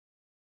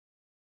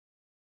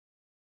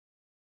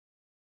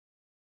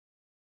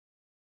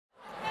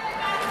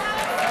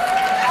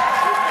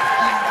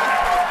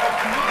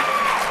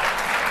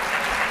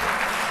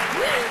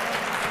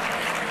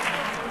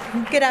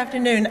Good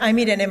afternoon. I'm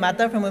Irene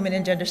Mata from Women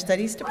and Gender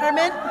Studies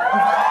Department.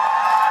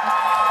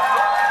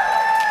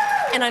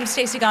 And I'm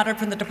Stacy Goddard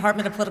from the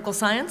Department of Political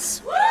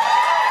Science.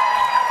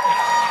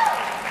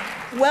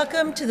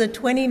 Welcome to the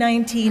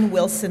 2019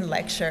 Wilson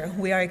Lecture.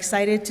 We are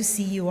excited to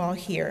see you all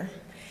here.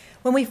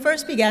 When we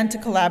first began to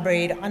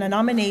collaborate on a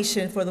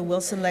nomination for the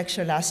Wilson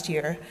Lecture last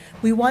year,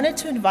 we wanted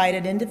to invite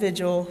an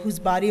individual whose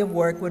body of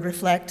work would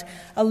reflect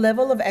a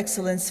level of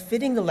excellence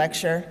fitting the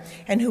lecture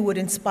and who would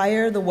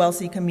inspire the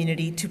Wellesley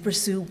community to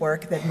pursue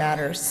work that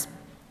matters.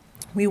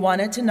 We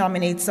wanted to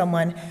nominate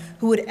someone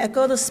who would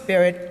echo the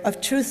spirit of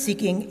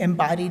truth-seeking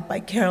embodied by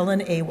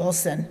Carolyn A.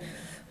 Wilson's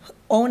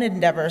own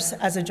endeavors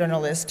as a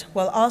journalist,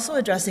 while also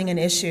addressing an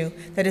issue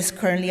that is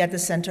currently at the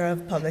center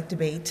of public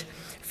debate,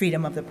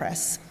 freedom of the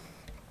press.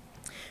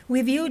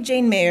 We view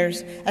Jane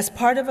Mayers as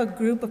part of a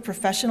group of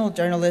professional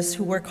journalists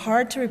who work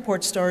hard to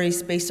report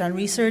stories based on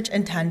research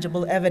and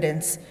tangible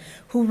evidence,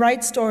 who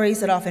write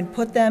stories that often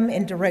put them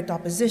in direct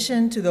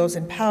opposition to those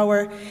in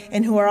power,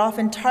 and who are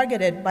often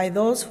targeted by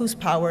those whose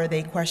power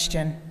they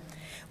question.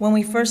 When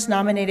we first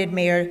nominated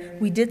Mayer,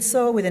 we did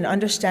so with an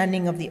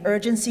understanding of the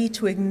urgency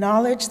to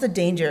acknowledge the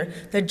danger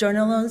that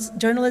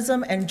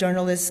journalism and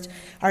journalists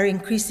are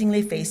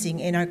increasingly facing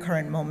in our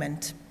current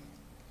moment.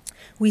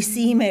 We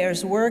see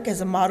Mayer's work as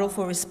a model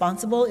for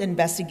responsible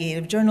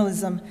investigative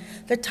journalism,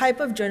 the type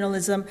of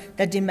journalism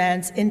that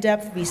demands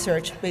in-depth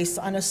research based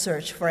on a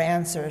search for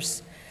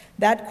answers.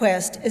 That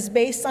quest is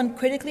based on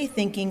critically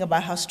thinking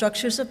about how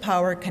structures of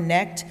power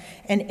connect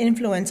and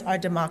influence our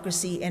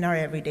democracy in our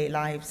everyday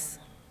lives.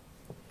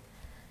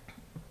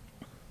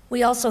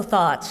 We also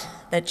thought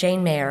that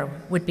Jane Mayer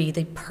would be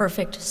the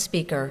perfect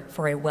speaker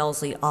for a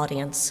Wellesley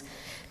audience,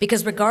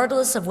 because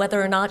regardless of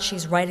whether or not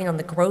she's writing on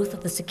the growth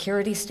of the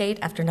security state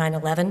after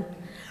 9/11,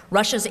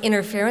 Russia's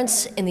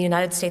interference in the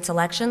United States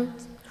election,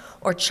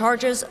 or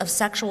charges of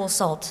sexual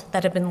assault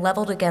that have been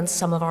leveled against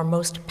some of our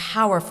most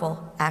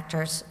powerful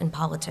actors in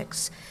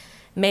politics,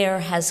 Mayer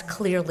has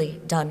clearly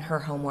done her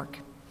homework.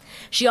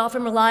 She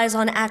often relies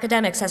on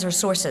academics as her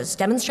sources,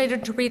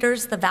 demonstrating to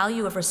readers the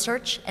value of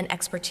research and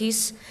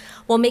expertise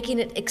while making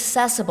it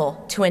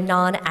accessible to a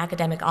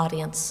non-academic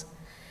audience.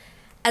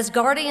 As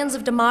guardians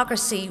of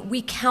democracy,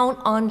 we count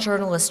on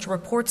journalists to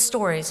report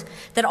stories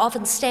that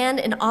often stand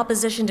in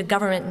opposition to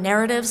government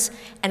narratives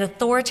and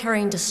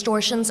authoritarian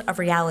distortions of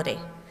reality.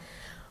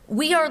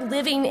 We are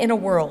living in a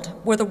world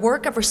where the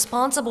work of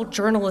responsible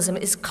journalism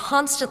is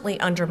constantly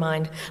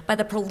undermined by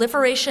the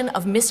proliferation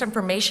of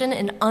misinformation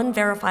and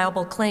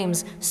unverifiable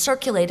claims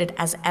circulated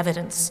as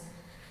evidence.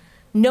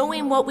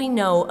 Knowing what we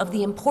know of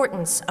the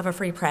importance of a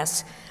free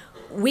press,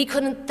 we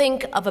couldn't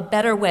think of a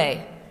better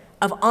way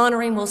of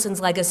honoring Wilson's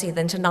legacy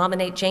than to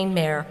nominate Jane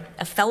Mayer,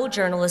 a fellow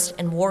journalist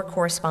and war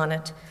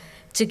correspondent,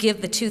 to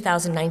give the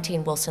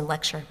 2019 Wilson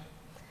Lecture.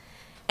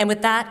 And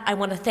with that, I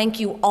want to thank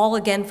you all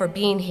again for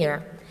being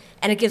here,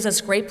 and it gives us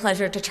great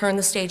pleasure to turn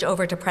the stage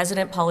over to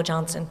President Paula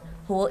Johnson,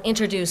 who will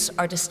introduce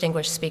our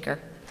distinguished speaker.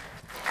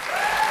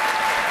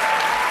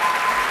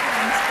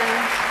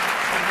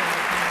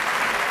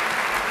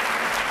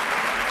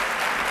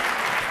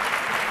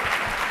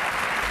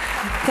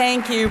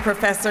 Thank you,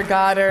 Professor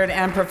Goddard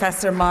and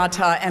Professor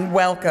Mata, and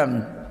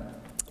welcome.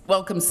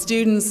 Welcome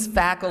students,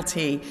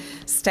 faculty,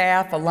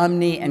 staff,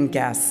 alumni, and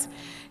guests.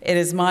 It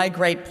is my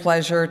great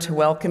pleasure to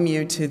welcome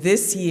you to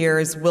this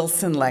year's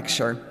Wilson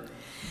Lecture.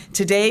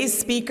 Today's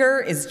speaker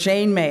is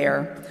Jane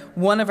Mayer,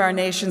 one of our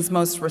nation's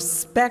most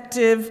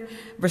respected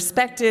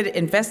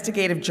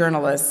investigative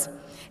journalists,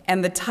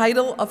 and the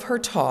title of her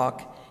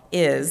talk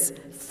is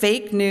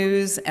Fake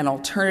News and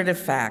Alternative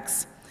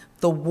Facts: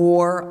 The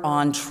War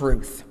on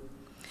Truth.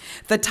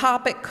 The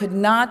topic could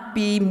not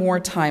be more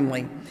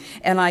timely,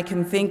 and I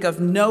can think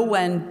of no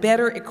one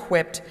better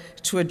equipped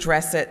to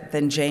address it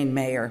than Jane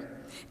Mayer,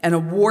 an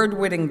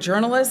award-winning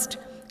journalist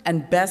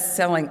and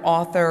best-selling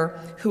author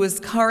who is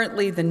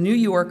currently the New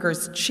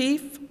Yorker's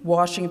chief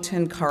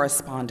Washington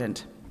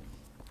correspondent.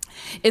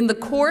 In the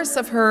course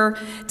of her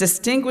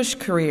distinguished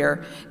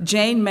career,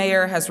 Jane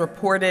Mayer has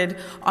reported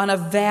on a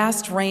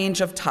vast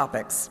range of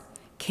topics: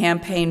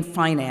 campaign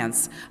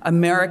finance,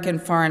 American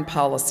foreign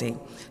policy,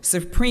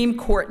 Supreme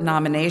Court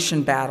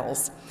nomination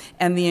battles,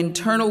 and the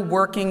internal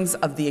workings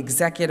of the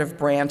executive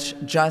branch,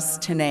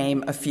 just to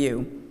name a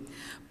few.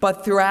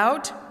 But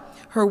throughout,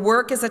 her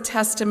work is a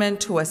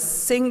testament to a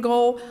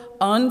single,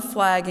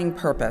 unflagging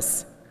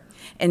purpose: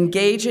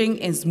 engaging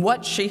in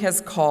what she has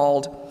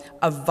called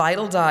a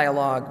vital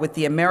dialogue with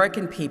the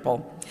American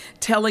people,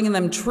 telling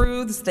them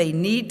truths they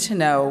need to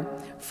know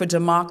for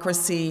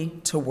democracy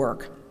to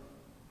work.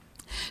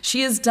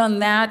 She has done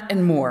that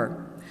and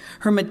more.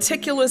 Her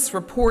meticulous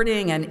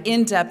reporting and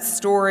in-depth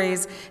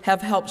stories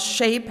have helped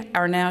shape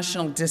our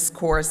national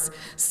discourse,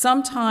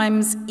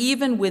 sometimes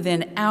even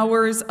within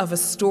hours of a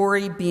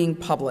story being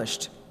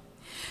published.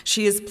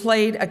 She has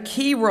played a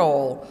key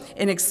role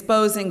in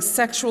exposing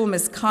sexual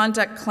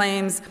misconduct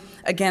claims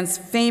against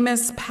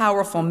famous,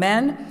 powerful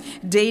men,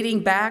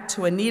 dating back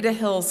to Anita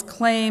Hill's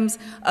claims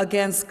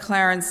against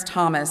Clarence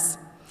Thomas,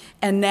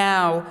 and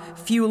now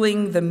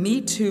fueling the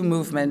Me Too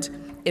movement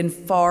in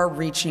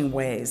far-reaching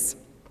ways.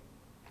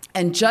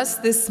 And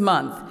just this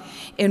month,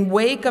 in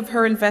wake of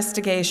her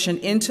investigation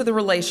into the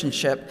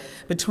relationship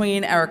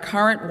between our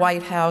current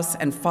White House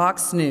and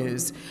Fox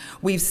News,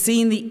 we've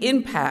seen the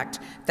impact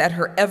that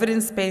her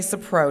evidence-based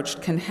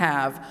approach can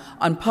have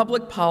on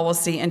public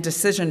policy and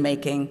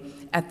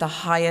decision-making at the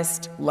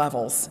highest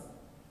levels.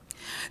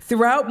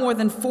 Throughout more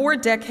than 4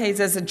 decades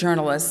as a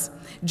journalist,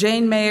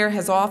 Jane Mayer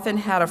has often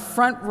had a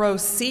front-row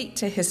seat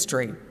to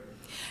history.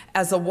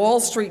 As a Wall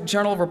Street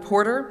Journal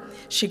reporter,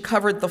 she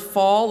covered the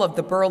fall of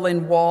the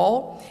Berlin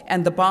Wall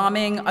and the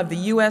bombing of the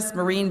U.S.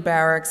 Marine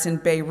barracks in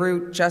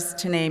Beirut, just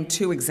to name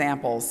 2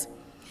 examples.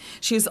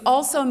 She has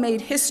also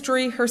made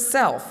history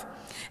herself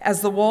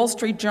as the Wall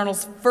Street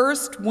Journal's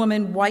first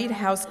woman White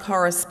House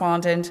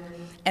correspondent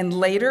and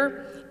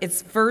later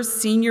its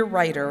first senior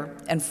writer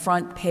and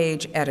front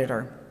page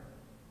editor.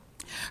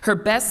 Her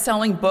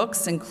best-selling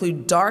books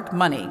include Dark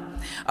Money,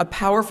 a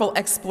powerful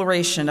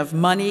exploration of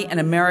money and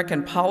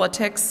American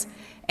politics,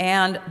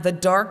 and The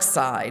Dark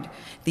Side,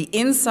 the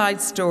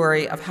inside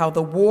story of how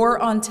the war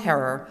on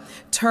terror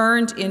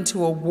turned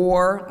into a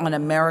war on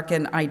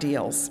American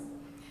ideals.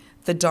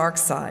 The Dark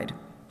Side.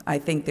 I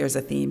think there's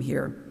a theme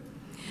here.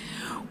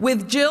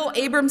 With Jill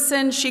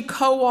Abramson, she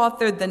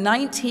co-authored the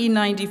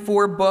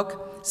 1994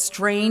 book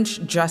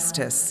Strange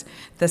Justice,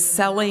 The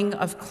Selling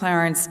of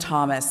Clarence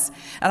Thomas.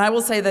 And I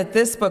will say that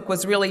this book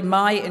was really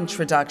my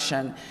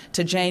introduction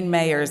to Jane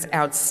Mayer's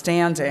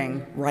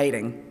outstanding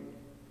writing.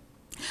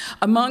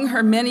 Among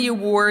her many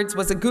awards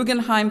was a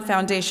Guggenheim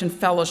Foundation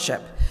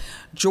Fellowship,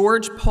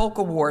 George Polk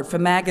Award for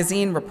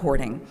magazine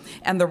reporting,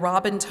 and the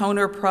Robin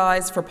Toner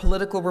Prize for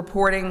political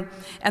reporting,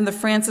 and the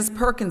Frances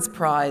Perkins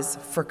Prize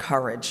for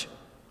courage.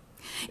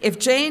 If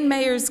Jane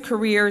Mayer's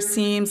career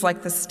seems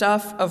like the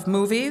stuff of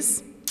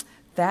movies,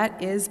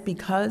 that is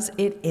because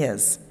it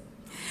is.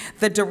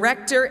 The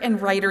director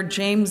and writer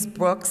James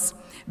Brooks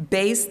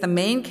based the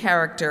main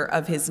character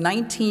of his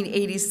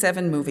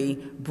 1987 movie,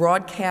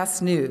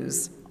 Broadcast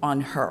News,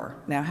 on her.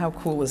 Now, how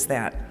cool is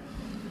that?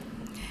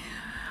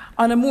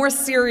 On a more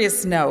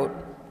serious note,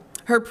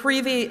 her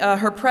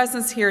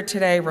presence here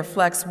today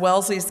reflects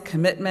Wellesley's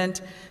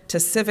commitment to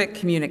civic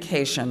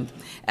communication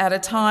at a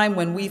time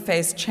when we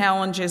face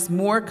challenges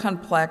more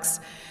complex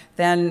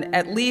than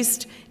at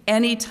least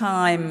any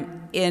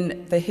time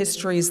in the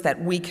histories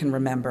that we can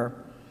remember.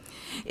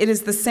 It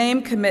is the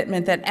same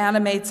commitment that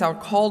animates our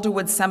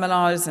Calderwood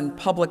seminars in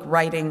public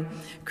writing,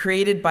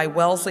 created by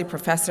Wellesley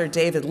professor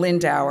David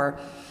Lindauer,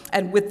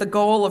 and with the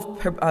goal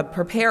of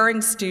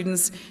preparing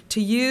students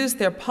to use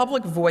their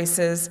public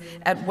voices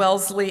at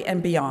Wellesley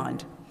and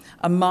beyond,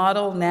 a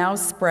model now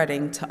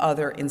spreading to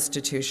other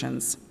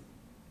institutions.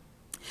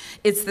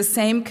 It's the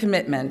same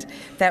commitment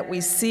that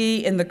we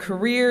see in the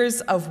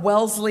careers of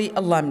Wellesley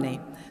alumni,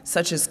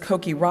 such as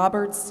Cokie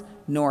Roberts,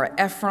 Nora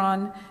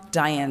Ephron,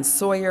 Diane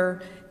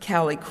Sawyer,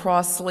 Callie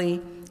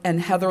Crossley,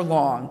 and Heather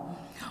Long,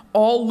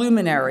 all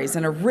luminaries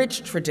in a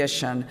rich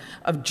tradition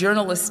of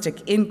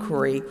journalistic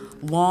inquiry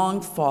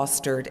long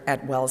fostered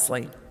at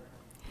Wellesley.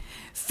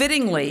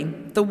 Fittingly,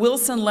 the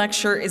Wilson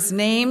Lecture is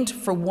named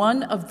for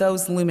one of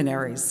those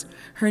luminaries.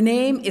 Her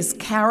name is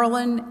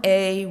Carolyn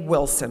A.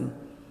 Wilson,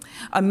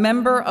 a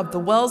member of the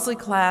Wellesley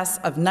class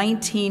of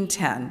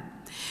 1910.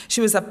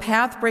 She was a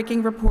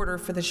path-breaking reporter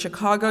for the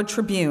Chicago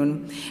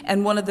Tribune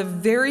and one of the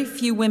very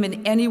few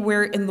women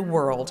anywhere in the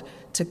world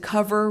to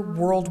cover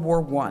World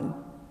War I.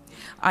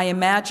 I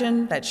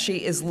imagine that she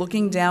is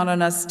looking down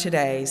on us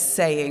today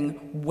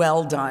saying,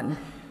 well done.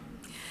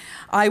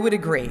 I would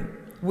agree.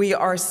 We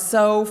are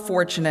so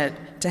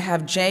fortunate to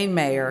have Jane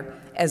Mayer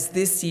as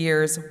this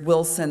year's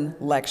Wilson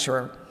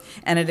Lecturer,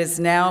 and it is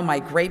now my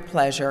great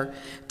pleasure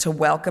to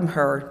welcome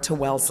her to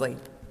Wellesley.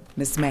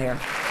 Ms. Mayer.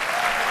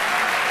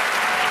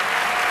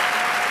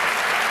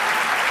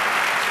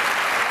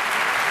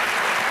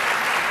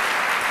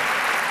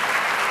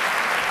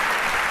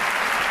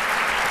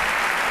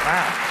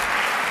 Wow.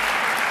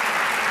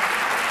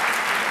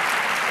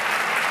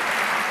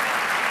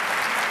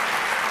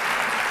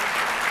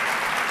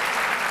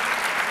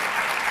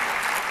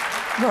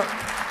 Well,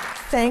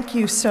 thank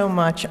you so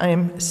much. I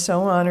am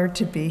so honored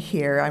to be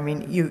here. I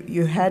mean,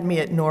 you had me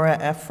at Nora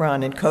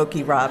Ephron and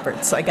Cokie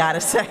Roberts, I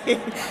gotta say,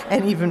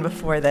 and even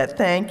before that,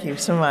 thank you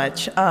so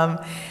much.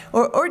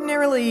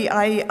 Ordinarily,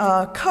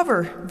 I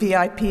cover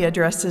VIP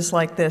addresses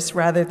like this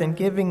rather than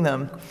giving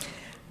them.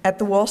 At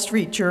the Wall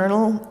Street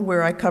Journal,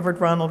 where I covered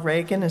Ronald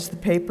Reagan as the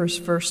paper's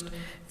first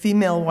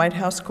female White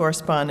House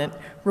correspondent,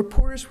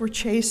 reporters were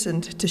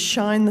chastened to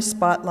shine the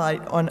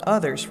spotlight on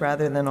others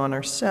rather than on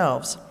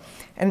ourselves.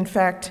 And in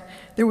fact,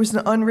 there was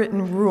an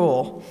unwritten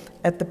rule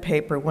at the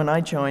paper when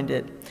I joined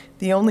it.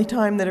 The only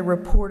time that a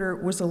reporter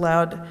was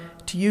allowed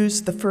to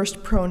use the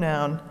first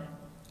pronoun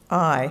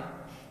I,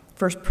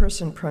 first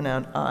person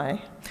pronoun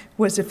I,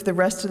 was if the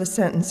rest of the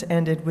sentence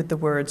ended with the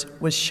words,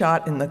 was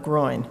shot in the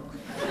groin.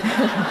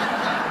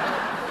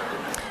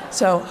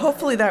 So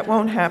hopefully that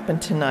won't happen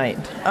tonight.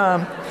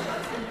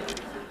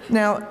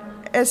 Now,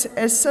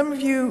 as some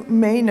of you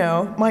may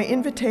know, my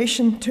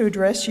invitation to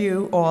address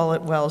you all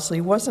at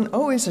Wellesley wasn't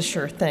always a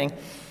sure thing.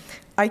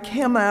 I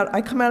come out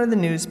of the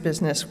news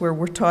business where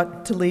we're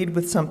taught to lead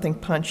with something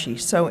punchy.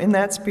 So in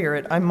that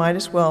spirit, I might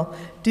as well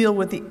deal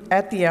with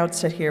at the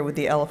outset here with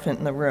the elephant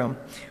in the room,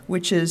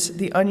 which is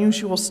the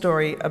unusual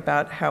story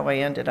about how I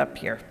ended up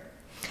here.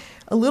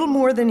 A little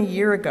more than a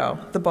year ago,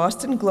 the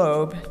Boston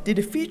Globe did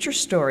a feature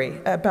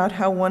story about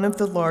how one of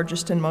the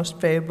largest and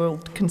most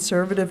favored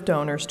conservative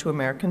donors to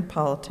American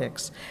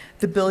politics,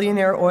 the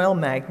billionaire oil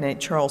magnate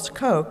Charles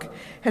Koch,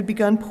 had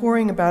begun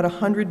pouring about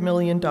 $100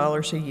 million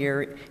a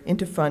year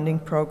into funding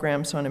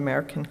programs on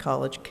American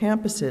college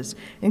campuses,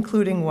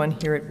 including one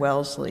here at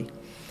Wellesley.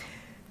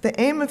 The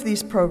aim of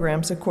these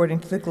programs, according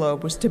to the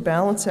Globe, was to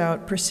balance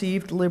out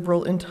perceived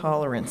liberal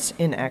intolerance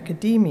in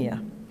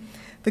academia.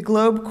 The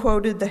Globe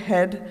quoted the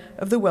head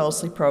of the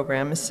Wellesley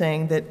program as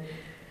saying that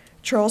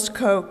Charles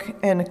Koch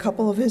and a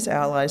couple of his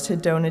allies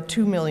had donated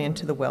 $2 million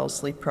to the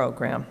Wellesley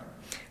program,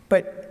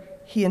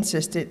 but he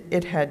insisted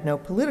it had no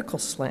political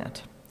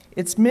slant.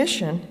 Its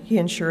mission, he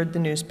assured the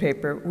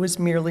newspaper, was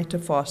merely to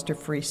foster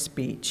free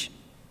speech.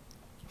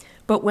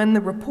 But when the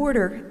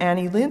reporter,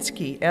 Annie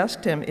Linsky,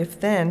 asked him if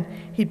then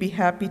he'd be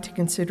happy to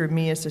consider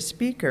me as a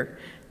speaker,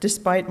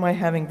 despite my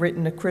having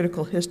written a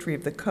critical history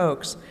of the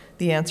Kochs,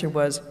 the answer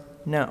was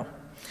no.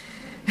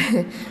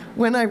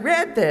 When I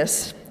read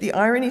this, the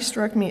irony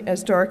struck me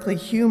as darkly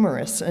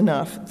humorous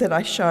enough that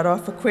I shot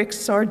off a quick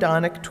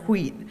sardonic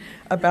tweet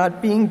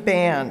about being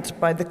banned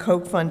by the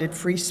Koch-funded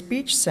Free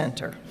Speech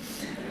Center.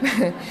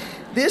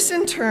 This,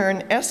 in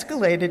turn,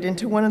 escalated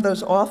into one of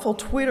those awful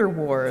Twitter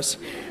wars,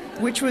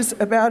 which was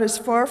about as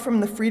far from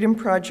the Freedom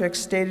Project's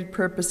stated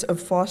purpose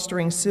of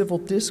fostering civil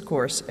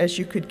discourse as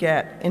you could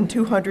get in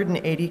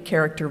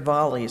 280-character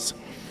volleys.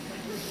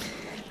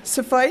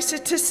 Suffice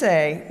it to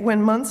say,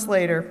 when months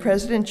later,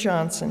 President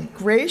Johnson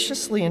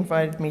graciously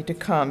invited me to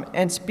come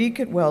and speak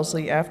at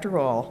Wellesley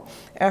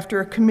after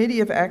a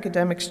committee of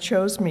academics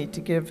chose me to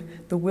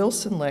give the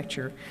Wilson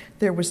Lecture,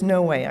 there was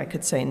no way I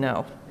could say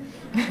no.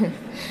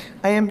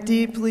 I am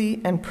deeply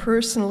and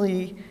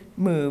personally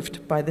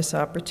moved by this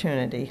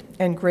opportunity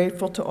and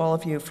grateful to all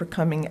of you for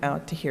coming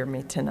out to hear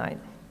me tonight.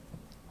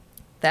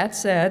 That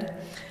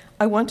said,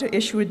 I want to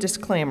issue a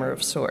disclaimer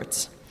of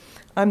sorts.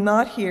 I'm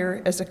not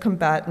here as a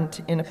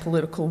combatant in a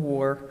political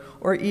war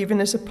or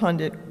even as a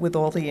pundit with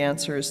all the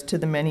answers to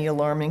the many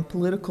alarming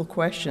political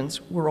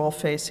questions we're all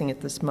facing at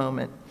this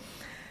moment.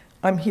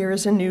 I'm here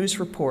as a news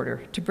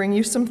reporter to bring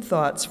you some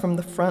thoughts from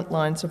the front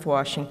lines of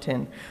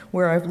Washington,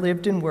 where I've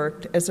lived and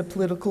worked as a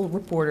political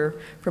reporter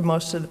for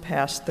most of the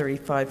past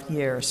 35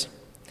 years.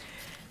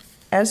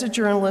 As a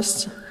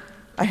journalist,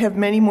 I have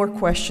many more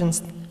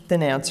questions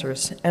than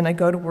answers, and I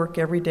go to work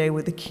every day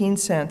with a keen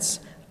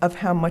sense of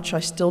how much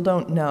I still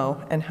don't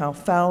know and how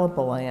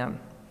fallible I am.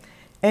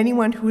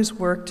 Anyone who has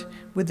worked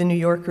with the New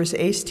Yorker's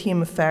ace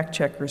team of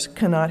fact-checkers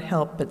cannot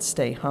help but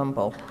stay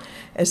humble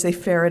as they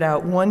ferret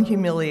out one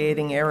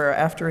humiliating error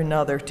after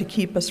another to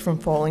keep us from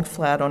falling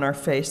flat on our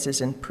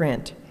faces in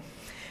print.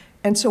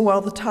 And so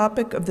while the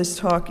topic of this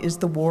talk is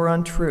the war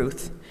on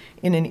truth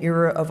in an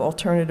era of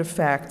alternative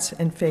facts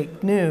and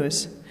fake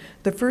news,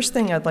 the first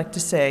thing I'd like to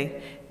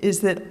say is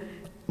that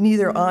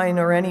neither I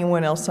nor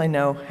anyone else I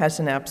know has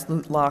an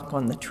absolute lock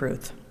on the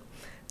truth.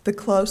 The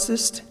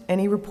closest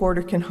any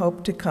reporter can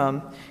hope to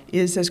come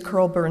is, as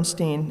Carl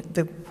Bernstein,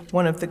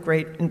 one of the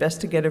great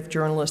investigative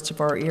journalists of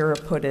our era,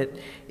 put it,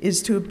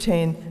 is to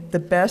obtain the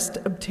best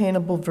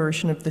obtainable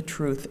version of the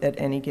truth at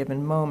any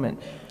given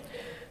moment.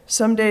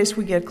 Some days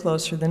we get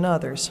closer than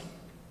others.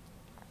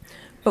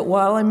 But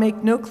while I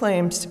make no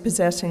claims to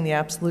possessing the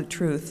absolute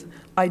truth,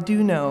 I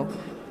do know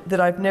that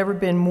I've never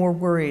been more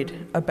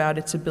worried about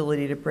its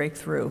ability to break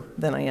through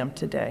than I am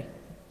today.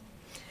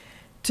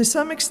 To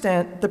some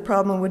extent, the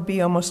problem would be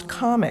almost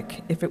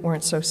comic if it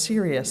weren't so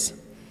serious.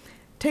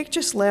 Take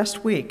just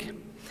last week.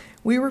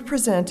 We were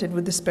presented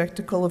with the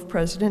spectacle of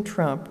President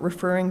Trump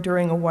referring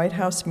during a White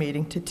House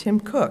meeting to Tim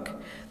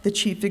Cook, the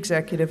chief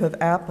executive of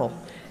Apple,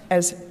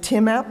 as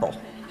Tim Apple.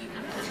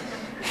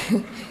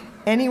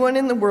 Anyone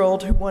in the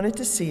world who wanted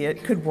to see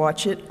it could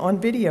watch it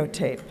on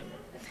videotape.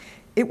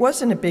 It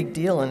wasn't a big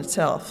deal in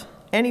itself.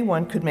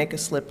 Anyone could make a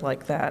slip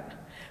like that.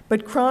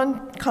 But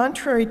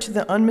contrary to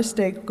the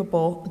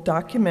unmistakable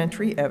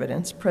documentary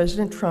evidence,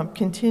 President Trump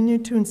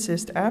continued to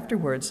insist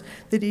afterwards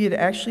that he had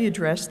actually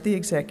addressed the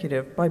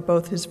executive by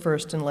both his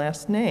first and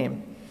last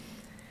name,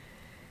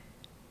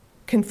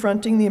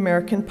 confronting the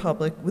American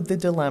public with the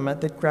dilemma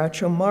that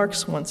Groucho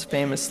Marx once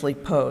famously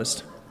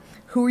posed.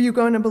 Who are you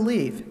going to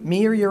believe,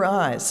 me or your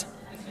eyes?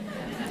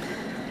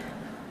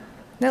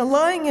 Now,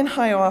 lying in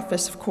high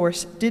office, of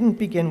course, didn't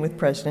begin with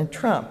President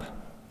Trump.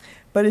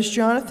 But as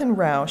Jonathan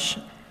Rauch,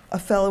 a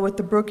fellow at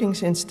the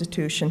Brookings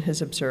Institution,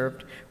 has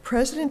observed,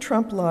 President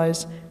Trump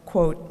lies,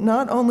 quote,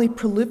 not only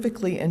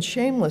prolifically and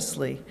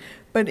shamelessly,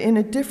 but in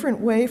a different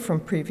way from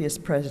previous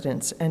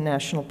presidents and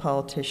national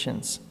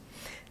politicians.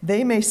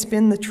 They may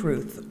spin the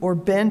truth, or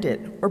bend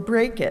it, or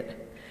break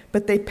it,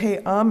 but they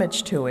pay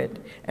homage to it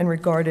and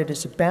regard it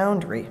as a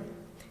boundary.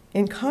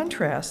 In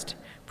contrast,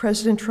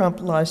 President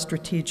Trump lies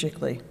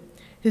strategically.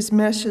 His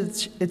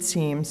message, it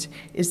seems,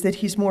 is that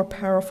he's more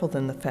powerful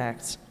than the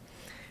facts.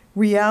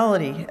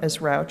 Reality,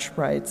 as Rauch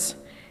writes,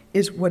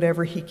 is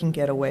whatever he can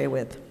get away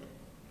with.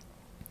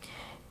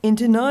 In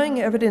denying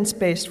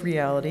evidence-based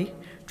reality,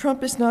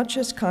 Trump is not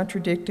just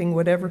contradicting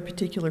whatever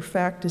particular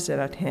fact is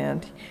at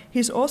hand,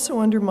 he's also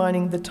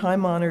undermining the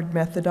time-honored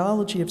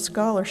methodology of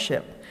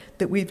scholarship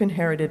that we've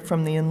inherited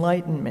from the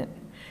Enlightenment,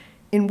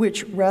 in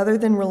which, rather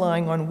than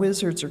relying on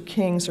wizards or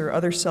kings or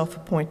other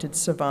self-appointed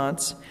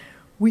savants,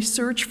 we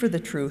search for the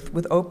truth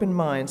with open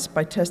minds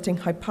by testing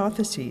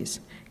hypotheses,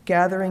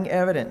 gathering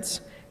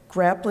evidence,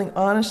 grappling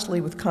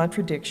honestly with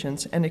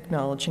contradictions, and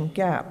acknowledging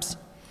gaps.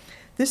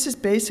 This has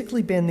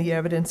basically been the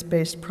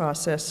evidence-based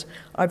process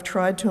I've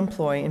tried to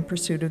employ in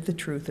pursuit of the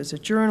truth as a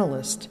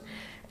journalist,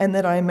 and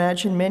that I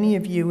imagine many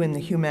of you in the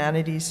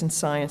humanities and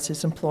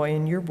sciences employ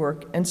in your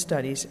work and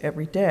studies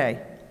every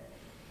day.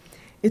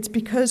 It's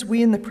because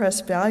we in the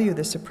press value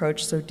this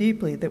approach so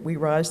deeply that we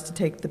rise to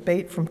take the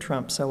bait from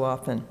Trump so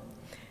often.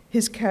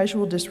 His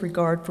casual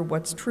disregard for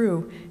what's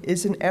true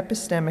is an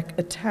epistemic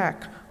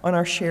attack on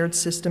our shared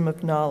system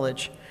of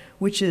knowledge,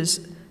 which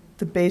is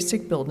the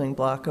basic building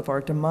block of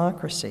our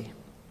democracy.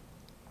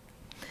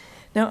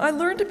 Now, I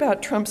learned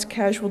about Trump's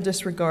casual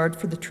disregard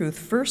for the truth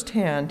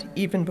firsthand,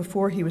 even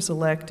before he was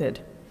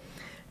elected.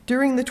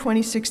 During the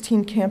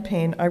 2016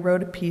 campaign, I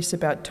wrote a piece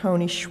about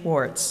Tony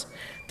Schwartz,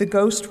 the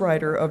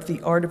ghostwriter of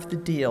The Art of the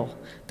Deal,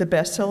 the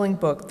best-selling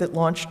book that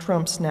launched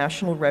Trump's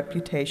national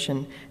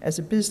reputation as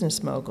a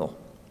business mogul.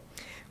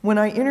 When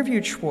I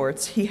interviewed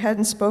Schwartz, he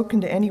hadn't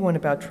spoken to anyone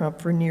about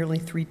Trump for nearly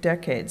 3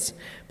 decades,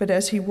 but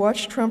as he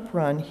watched Trump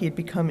run, he had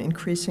become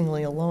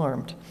increasingly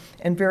alarmed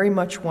and very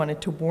much wanted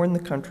to warn the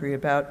country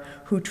about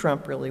who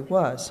Trump really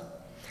was.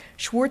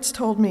 Schwartz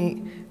told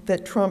me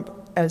that Trump,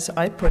 as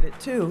I put it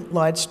too,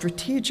 lied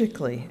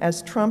strategically.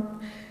 As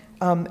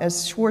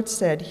Schwartz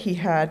said, he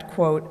had,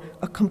 quote,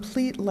 a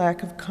complete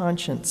lack of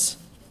conscience.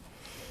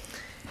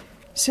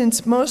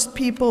 Since most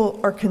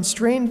people are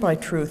constrained by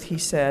truth, he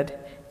said,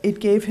 it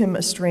gave him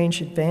a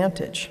strange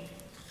advantage.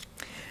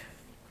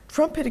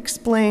 Trump had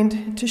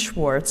explained to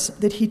Schwartz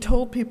that he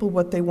told people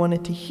what they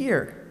wanted to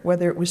hear,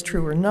 whether it was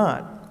true or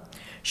not.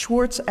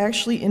 Schwartz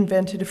actually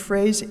invented a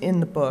phrase in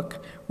the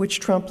book which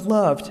Trump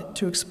loved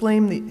to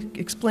explain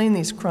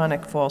these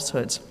chronic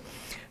falsehoods.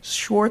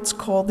 Schwartz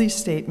called these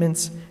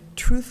statements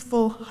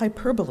truthful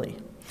hyperbole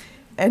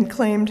and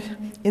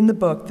claimed in the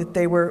book that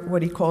they were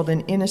what he called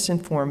an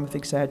innocent form of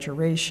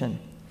exaggeration.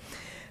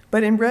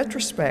 But in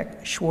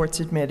retrospect, Schwartz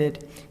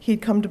admitted he'd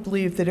come to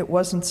believe that it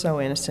wasn't so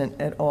innocent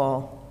at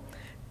all.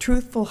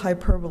 Truthful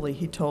hyperbole,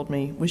 he told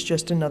me, was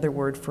just another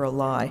word for a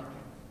lie,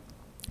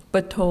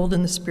 but told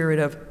in the spirit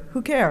of,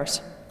 who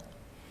cares?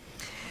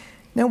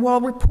 Now, while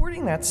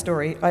reporting that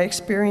story, I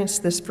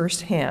experienced this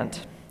firsthand.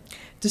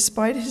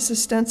 Despite his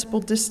ostensible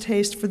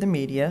distaste for the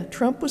media,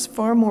 Trump was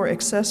far more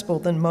accessible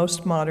than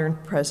most modern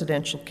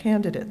presidential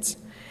candidates.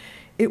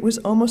 It was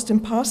almost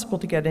impossible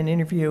to get an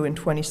interview in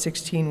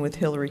 2016 with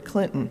Hillary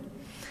Clinton.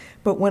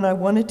 But when I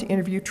wanted to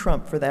interview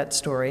Trump for that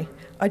story,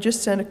 I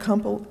just sent a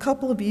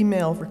couple of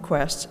email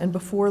requests, and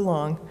before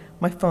long,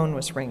 my phone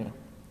was ringing,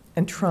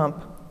 and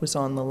Trump was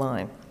on the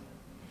line.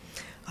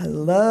 I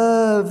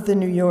love The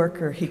New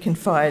Yorker, he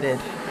confided,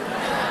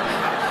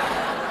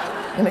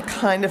 in a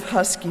kind of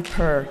husky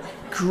purr.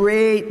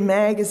 Great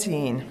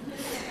magazine.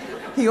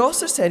 He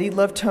also said he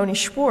loved Tony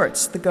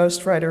Schwartz, the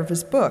ghostwriter of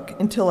his book,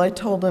 until I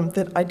told him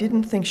that I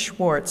didn't think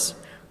Schwartz,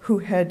 who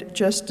had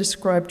just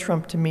described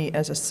Trump to me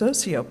as a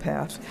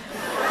sociopath,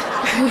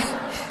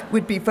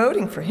 would be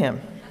voting for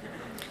him.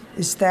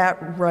 Is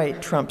that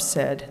right, Trump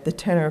said, the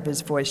tenor of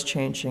his voice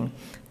changing.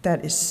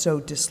 That is so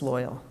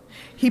disloyal.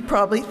 He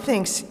probably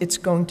thinks it's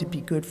going to be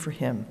good for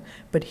him,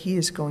 but he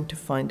is going to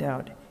find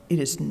out it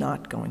is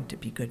not going to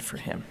be good for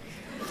him.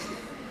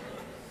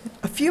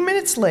 A few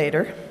minutes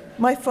later,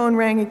 my phone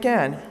rang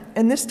again,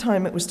 and this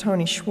time it was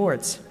Tony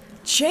Schwartz.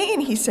 Jane,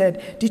 he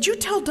said, did you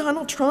tell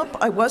Donald Trump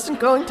I wasn't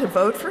going to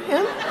vote for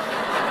him?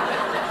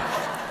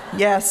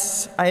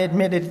 Yes, I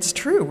admitted it's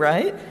true,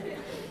 right?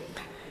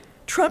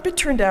 Trump, it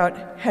turned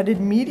out, had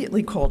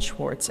immediately called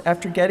Schwartz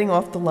after getting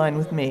off the line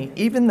with me,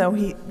 even though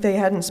they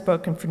hadn't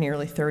spoken for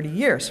nearly 30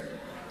 years.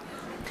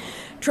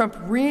 Trump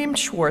reamed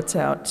Schwartz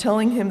out,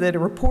 telling him that a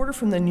reporter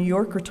from The New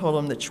Yorker told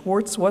him that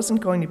Schwartz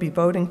wasn't going to be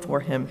voting for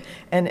him,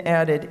 and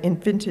added, in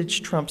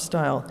vintage Trump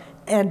style,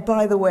 and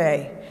by the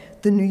way,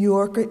 The New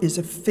Yorker is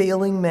a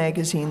failing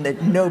magazine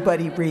that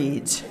nobody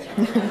reads.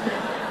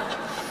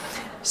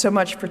 So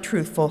much for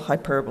truthful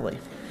hyperbole.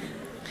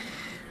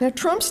 Now,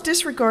 Trump's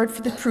disregard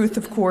for the truth,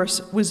 of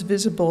course, was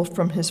visible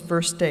from his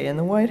first day in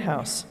the White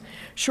House.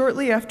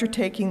 Shortly after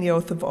taking the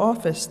oath of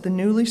office, the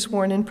newly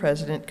sworn-in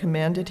president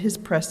commanded his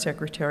press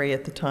secretary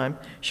at the time,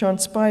 Sean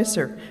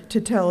Spicer,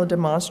 to tell a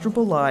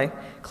demonstrable lie,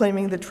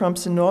 claiming that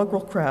Trump's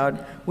inaugural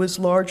crowd was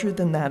larger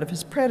than that of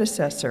his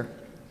predecessor.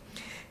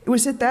 It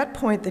was at that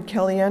point that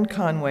Kellyanne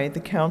Conway, the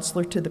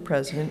counselor to the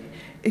president,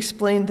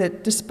 explained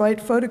that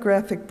despite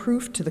photographic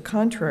proof to the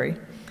contrary,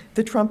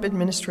 the Trump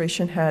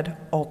administration had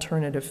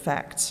alternative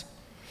facts.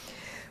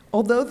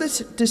 Although this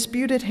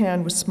dispute at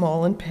hand was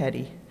small and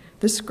petty,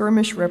 the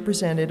skirmish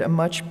represented a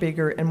much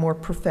bigger and more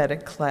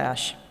prophetic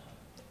clash.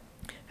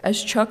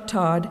 As Chuck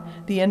Todd,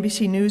 the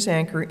NBC News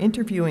anchor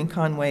interviewing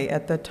Conway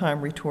at that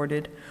time,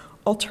 retorted,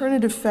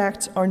 alternative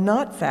facts are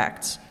not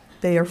facts,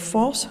 they are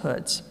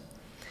falsehoods.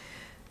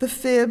 The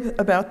fib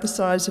about the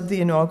size of the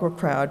inaugural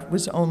crowd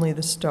was only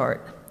the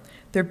start.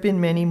 There have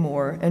been many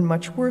more and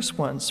much worse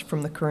ones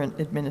from the current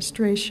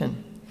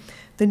administration.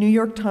 The New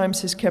York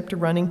Times has kept a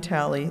running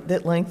tally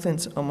that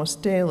lengthens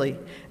almost daily,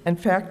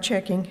 and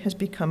fact-checking has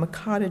become a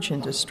cottage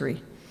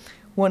industry,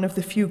 one of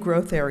the few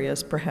growth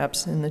areas,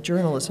 perhaps, in the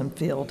journalism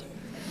field.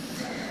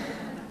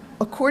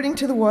 According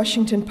to the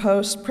Washington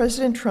Post,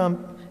 President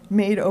Trump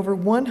made over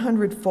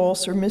 100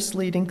 false or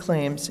misleading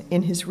claims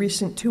in his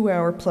recent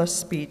 2-hour-plus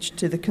speech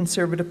to the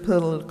Conservative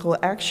Political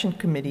Action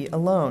Committee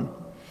alone.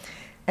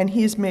 And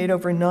he has made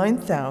over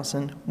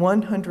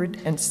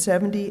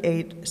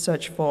 9,178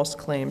 such false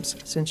claims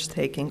since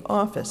taking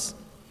office.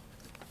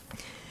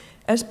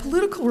 As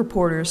political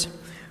reporters,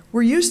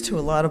 we're used to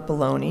a lot of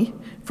baloney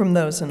from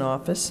those in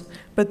office,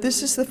 but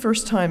this is the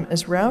first time,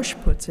 as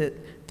Roush puts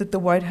it, that the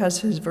White House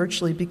has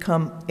virtually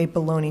become a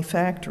baloney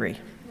factory.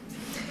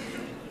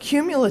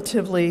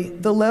 Cumulatively,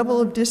 the level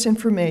of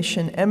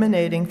disinformation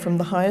emanating from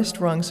the highest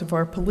rungs of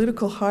our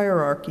political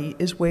hierarchy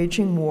is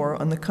waging war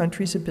on the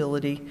country's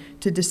ability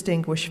to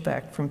distinguish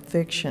fact from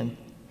fiction.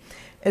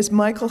 As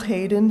Michael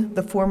Hayden,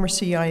 the former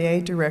CIA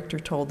director,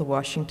 told the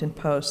Washington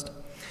Post,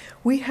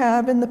 we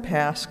have in the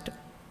past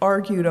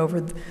argued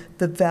over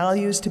the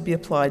values to be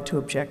applied to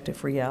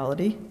objective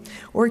reality,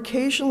 or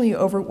occasionally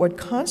over what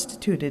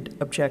constituted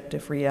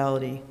objective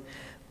reality,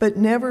 but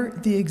never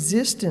the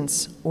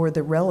existence or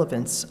the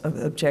relevance of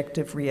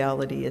objective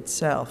reality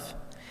itself.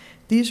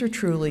 These are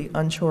truly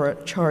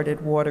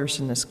uncharted waters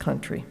in this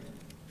country.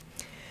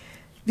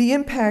 The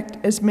impact,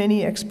 as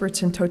many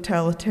experts in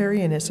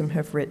totalitarianism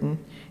have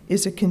written,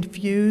 is a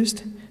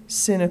confused,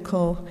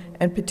 cynical,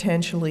 and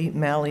potentially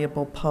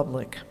malleable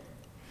public.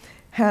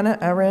 Hannah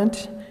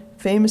Arendt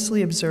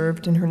famously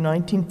observed in her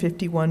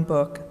 1951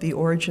 book, The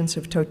Origins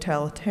of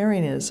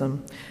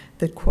Totalitarianism,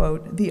 that,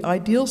 quote, the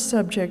ideal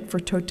subject for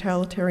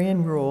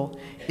totalitarian rule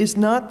is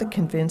not the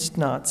convinced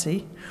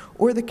Nazi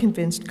or the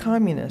convinced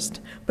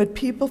communist, but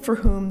people for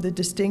whom the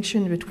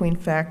distinction between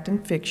fact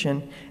and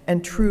fiction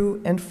and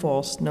true and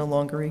false no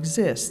longer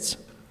exists.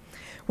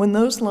 When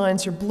those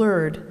lines are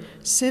blurred,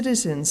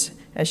 citizens,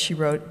 as she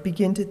wrote,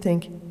 begin to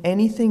think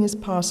anything is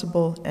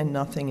possible and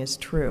nothing is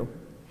true,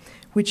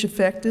 which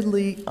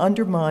effectively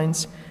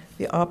undermines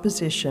the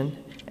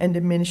opposition and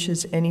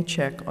diminishes any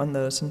check on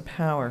those in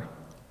power.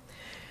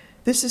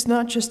 This is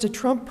not just a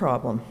Trump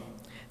problem.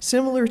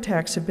 Similar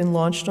attacks have been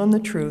launched on the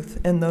truth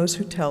and those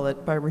who tell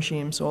it by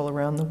regimes all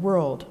around the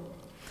world.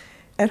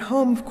 At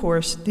home, of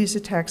course, these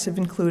attacks have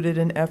included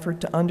an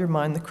effort to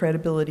undermine the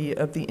credibility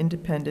of the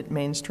independent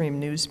mainstream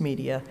news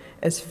media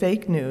as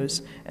fake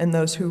news and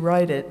those who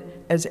write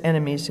it as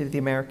enemies of the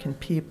American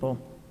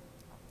people.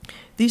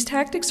 These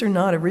tactics are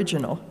not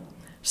original.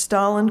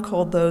 Stalin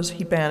called those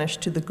he banished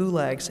to the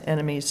gulags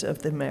enemies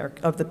of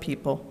the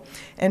people,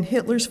 and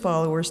Hitler's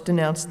followers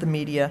denounced the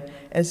media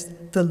as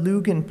the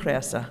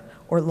Lügenpresse,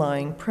 or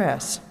lying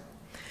press.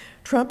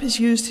 Trump has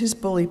used his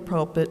bully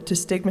pulpit to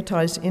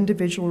stigmatize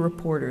individual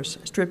reporters,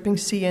 stripping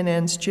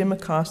CNN's Jim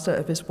Acosta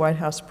of his White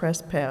House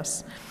press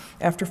pass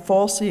after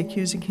falsely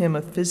accusing him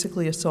of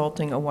physically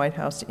assaulting a White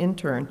House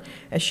intern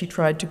as she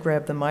tried to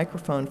grab the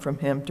microphone from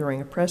him during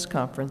a press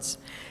conference,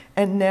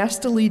 and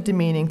nastily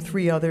demeaning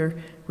 3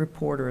 other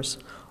reporters,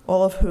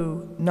 all of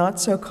who, not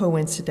so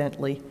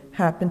coincidentally,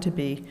 happen to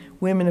be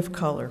women of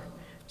color,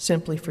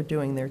 simply for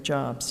doing their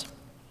jobs.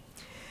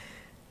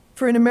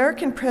 For an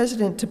American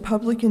president to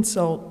publicly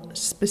insult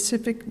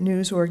specific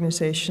news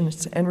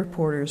organizations and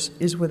reporters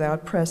is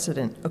without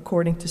precedent,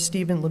 according to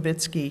Stephen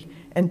Levitsky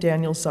and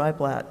Daniel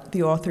Ziblatt,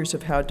 the authors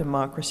of How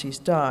Democracies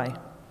Die.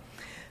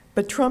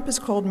 But Trump has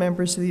called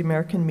members of the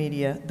American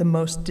media the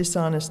most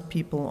dishonest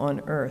people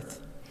on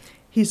earth.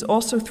 He's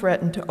also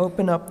threatened to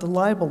open up the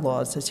libel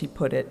laws, as he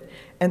put it,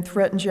 and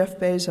threatened Jeff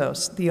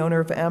Bezos, the owner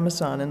of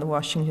Amazon and the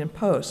Washington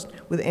Post,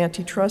 with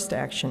antitrust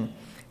action,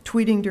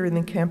 tweeting during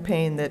the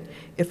campaign that,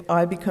 if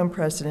I become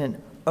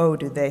president, oh,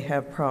 do they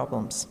have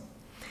problems.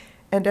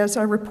 And as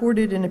I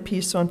reported in a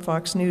piece on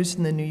Fox News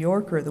in The New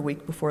Yorker the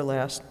week before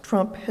last,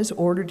 Trump has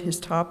ordered his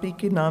top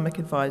economic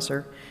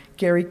advisor,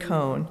 Gary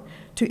Cohn,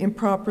 to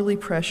improperly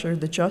pressure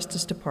the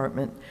Justice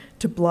Department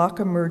to block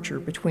a merger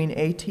between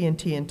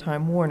AT&T and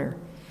Time Warner,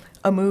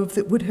 a move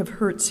that would have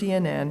hurt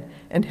CNN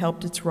and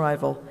helped its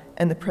rival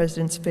and the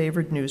president's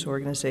favored news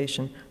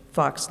organization,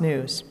 Fox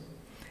News.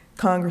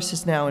 Congress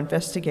is now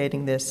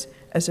investigating this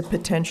as a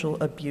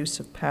potential abuse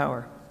of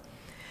power.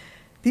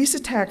 These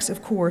attacks,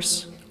 of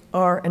course,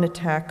 are an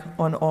attack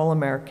on all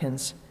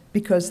Americans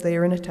because they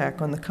are an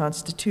attack on the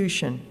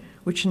Constitution,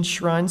 which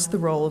enshrines the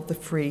role of the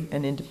free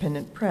and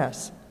independent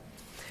press.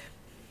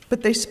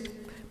 But they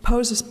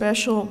pose a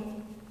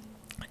special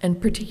and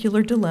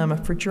particular dilemma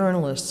for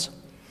journalists.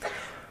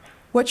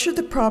 What should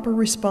the proper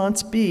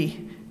response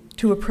be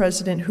to a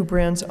president who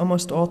brands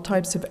almost all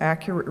types of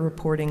accurate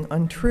reporting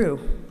untrue?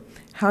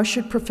 How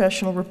should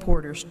professional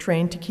reporters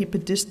trained to keep a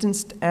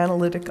distanced,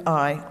 analytic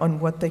eye on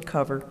what they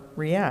cover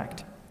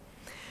react?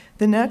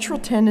 The natural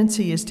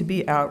tendency is to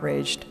be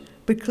outraged,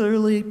 but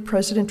clearly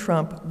President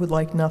Trump would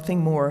like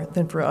nothing more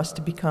than for us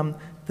to become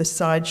the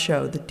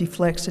sideshow that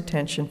deflects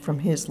attention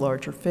from his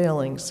larger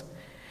failings.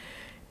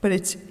 But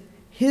it's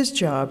his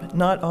job,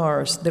 not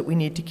ours, that we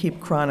need to keep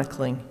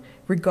chronicling,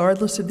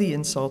 regardless of the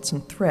insults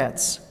and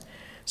threats.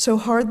 So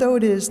hard though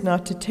it is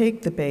not to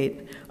take the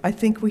bait, I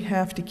think we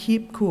have to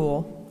keep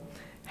cool,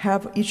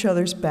 have each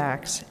other's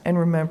backs, and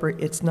remember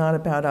it's not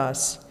about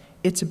us,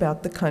 it's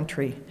about the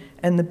country.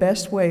 And the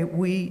best way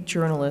we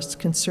journalists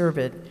can serve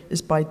it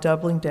is by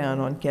doubling down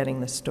on getting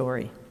the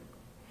story.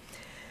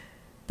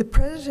 The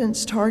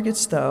president's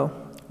targets, though,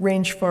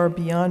 range far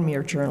beyond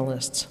mere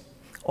journalists.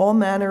 All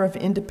manner of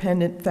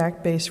independent,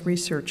 fact-based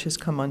research has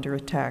come under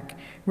attack,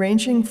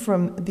 ranging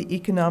from the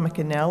economic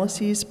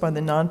analyses by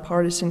the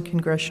nonpartisan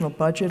Congressional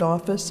Budget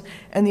Office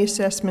and the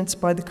assessments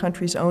by the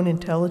country's own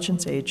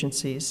intelligence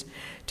agencies,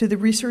 to the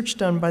research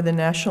done by the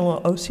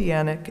National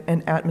Oceanic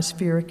and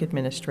Atmospheric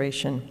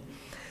Administration.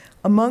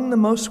 Among the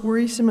most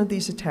worrisome of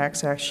these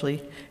attacks,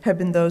 actually, have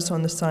been those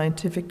on the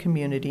scientific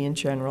community in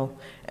general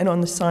and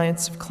on the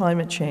science of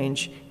climate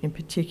change in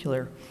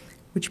particular,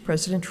 which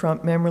President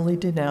Trump memorably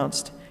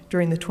denounced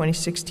during the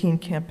 2016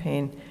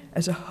 campaign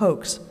as a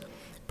hoax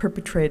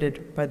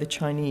perpetrated by the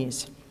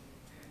Chinese.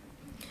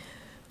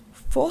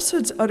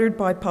 Falsehoods uttered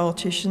by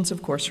politicians,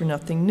 of course, are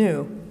nothing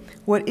new.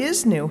 What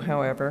is new,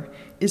 however,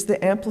 is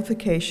the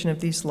amplification of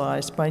these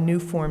lies by new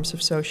forms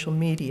of social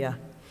media.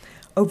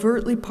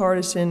 Overtly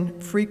partisan,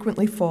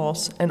 frequently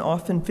false, and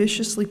often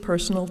viciously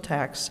personal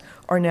attacks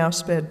are now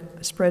spread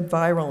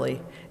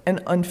virally and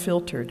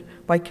unfiltered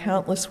by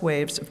countless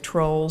waves of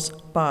trolls,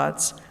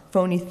 bots,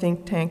 phony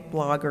think tank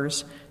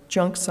bloggers,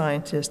 junk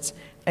scientists,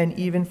 and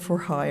even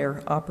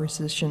for-hire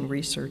opposition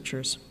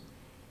researchers.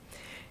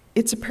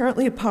 It's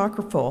apparently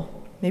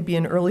apocryphal, maybe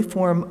an early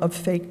form of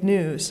fake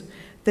news,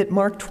 that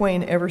Mark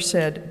Twain ever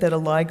said that a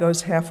lie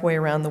goes halfway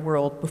around the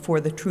world before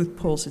the truth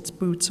pulls its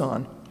boots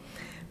on.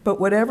 But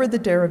whatever the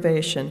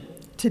derivation,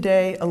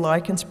 today a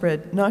lie can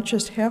spread not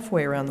just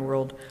halfway around the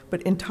world,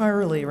 but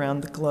entirely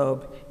around the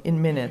globe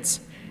in minutes,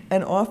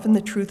 and often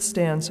the truth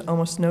stands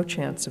almost no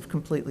chance of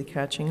completely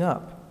catching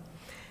up.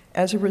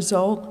 As a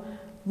result,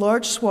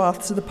 large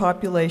swaths of the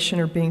population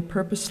are being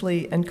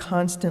purposely and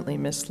constantly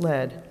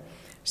misled.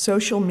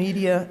 Social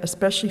media,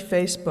 especially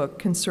Facebook,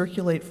 can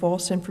circulate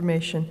false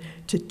information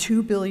to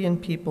 2 billion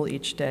people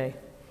each day.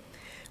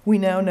 We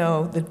now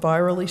know that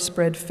virally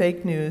spread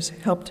fake news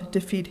helped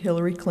defeat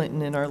Hillary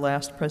Clinton in our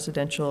last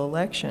presidential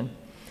election,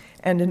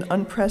 and an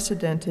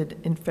unprecedented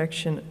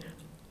infection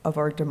of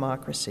our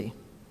democracy.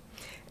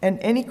 And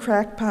any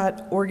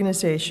crackpot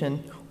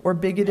organization or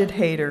bigoted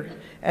hater,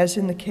 as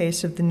in the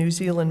case of the New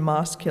Zealand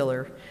mosque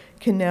killer,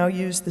 can now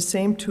use the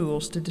same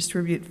tools to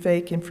distribute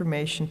fake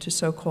information to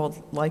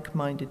so-called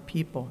like-minded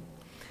people.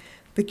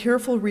 The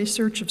careful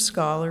research of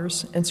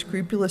scholars and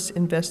scrupulous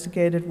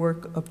investigative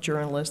work of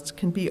journalists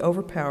can be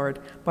overpowered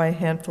by a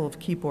handful of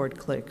keyboard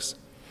clicks.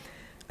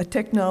 A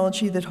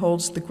technology that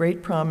holds the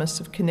great promise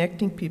of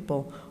connecting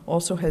people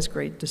also has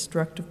great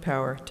destructive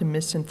power to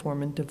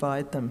misinform and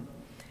divide them.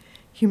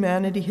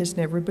 Humanity has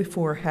never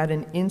before had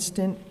an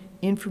instant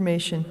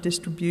information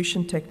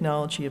distribution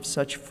technology of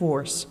such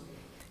force.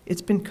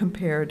 It's been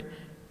compared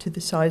to the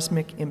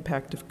seismic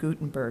impact of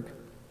Gutenberg.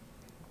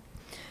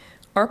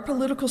 Our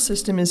political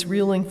system is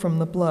reeling from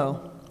the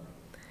blow.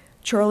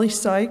 Charlie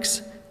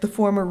Sykes, the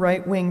former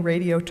right-wing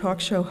radio talk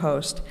show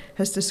host,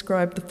 has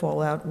described the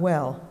fallout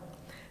well.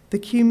 The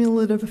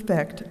cumulative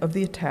effect of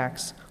the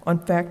attacks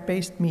on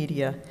fact-based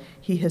media,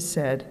 he has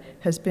said,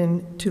 has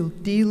been to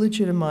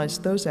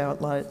delegitimize those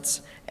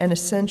outlets and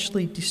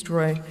essentially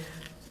destroy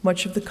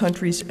much of the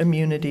country's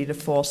immunity to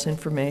false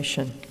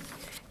information.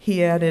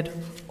 He added,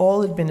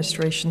 all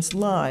administrations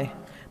lie,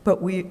 but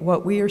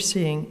what we are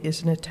seeing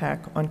is an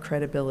attack on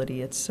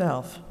credibility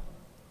itself.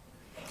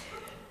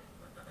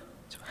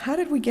 So how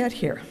did we get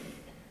here?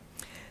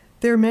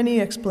 There are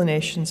many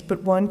explanations,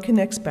 but one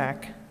connects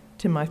back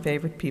to my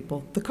favorite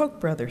people, the Koch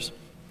brothers.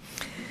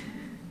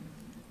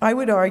 I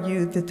would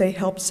argue that they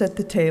helped set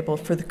the table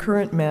for the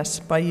current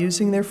mess by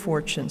using their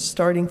fortunes,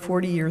 starting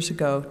 40 years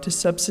ago, to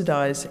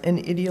subsidize an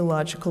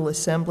ideological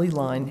assembly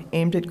line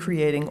aimed at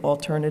creating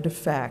alternative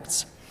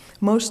facts,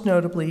 most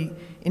notably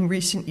in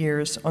recent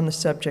years on the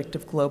subject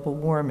of global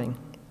warming.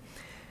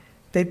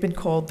 They've been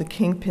called the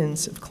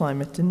kingpins of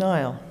climate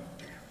denial.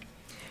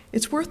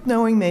 It's worth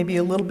knowing maybe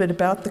a little bit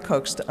about the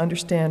Kochs to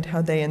understand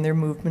how they and their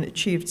movement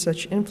achieved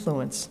such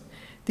influence.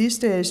 These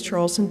days,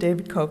 Charles and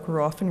David Koch are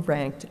often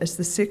ranked as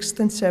the 6th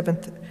and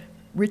 7th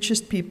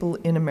richest people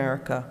in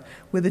America,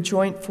 with a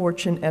joint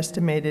fortune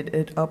estimated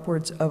at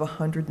upwards of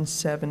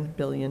 $107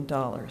 billion,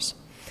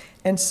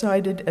 and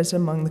cited as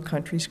among the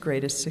country's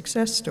greatest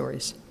success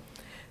stories.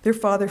 Their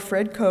father,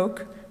 Fred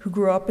Koch, who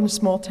grew up in a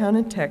small town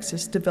in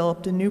Texas,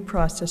 developed a new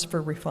process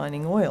for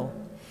refining oil.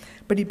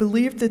 But he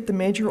believed that the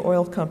major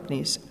oil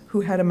companies,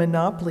 who had a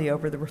monopoly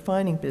over the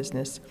refining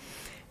business,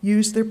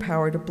 used their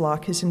power to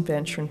block his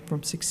invention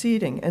from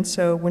succeeding. And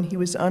so when he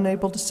was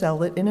unable to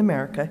sell it in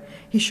America,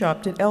 he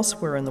shopped it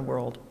elsewhere in the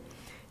world.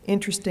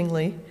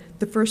 Interestingly,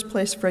 the first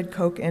place Fred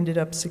Koch ended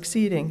up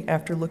succeeding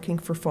after looking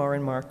for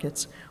foreign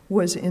markets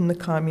was in the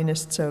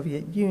communist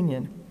Soviet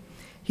Union.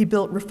 He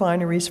built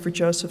refineries for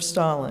Joseph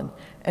Stalin,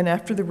 and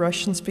after the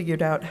Russians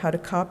figured out how to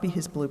copy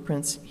his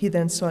blueprints, he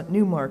then sought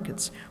new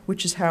markets,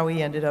 which is how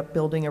he ended up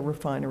building a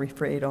refinery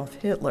for Adolf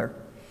Hitler.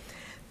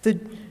 The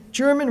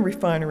German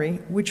refinery,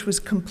 which was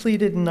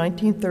completed in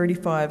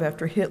 1935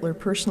 after Hitler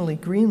personally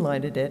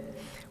greenlighted it,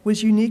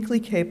 was uniquely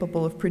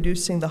capable of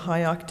producing the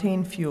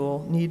high-octane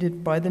fuel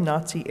needed by the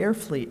Nazi air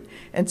fleet,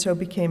 and so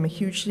became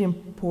hugely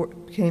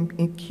important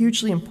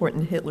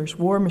to Hitler's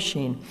war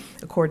machine,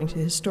 according to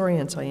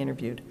historians I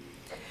interviewed.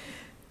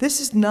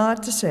 This is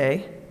not to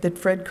say that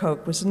Fred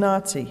Koch was a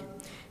Nazi.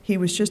 He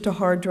was just a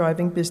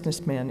hard-driving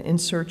businessman in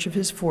search of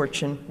his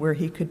fortune where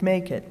he could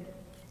make it.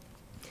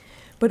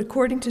 But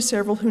according to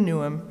several who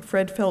knew him,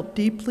 Fred felt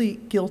deeply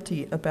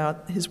guilty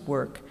about his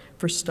work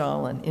for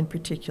Stalin in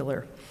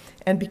particular,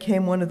 and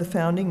became one of the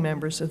founding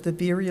members of the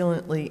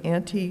virulently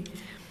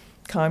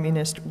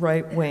anti-communist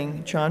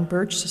right-wing John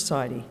Birch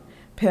Society,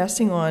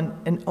 passing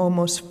on an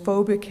almost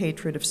phobic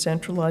hatred of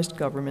centralized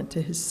government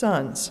to his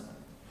sons.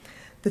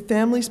 The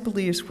family's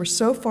beliefs were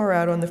so far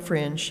out on the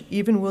fringe,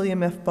 even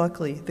William F.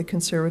 Buckley, the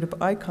conservative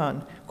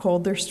icon,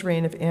 called their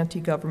strain of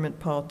anti-government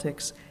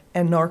politics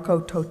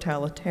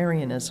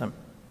anarcho-totalitarianism.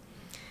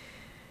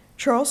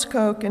 Charles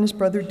Koch and his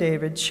brother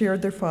David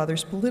shared their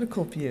father's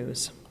political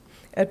views.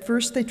 At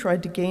first, they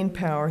tried to gain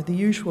power the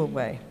usual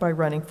way, by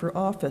running for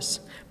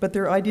office, but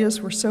their ideas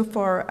were so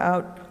far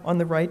out on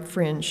the right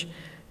fringe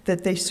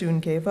that they soon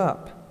gave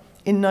up.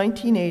 In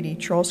 1980,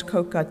 Charles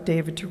Koch got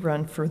David to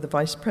run for the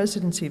vice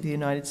presidency of the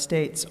United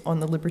States on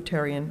the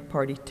Libertarian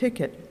Party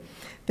ticket.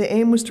 The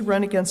aim was to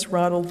run against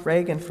Ronald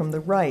Reagan from the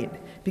right,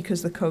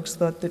 because the Kochs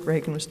thought that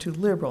Reagan was too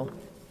liberal.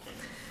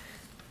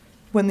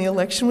 When the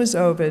election was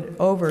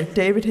over,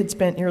 David had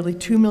spent nearly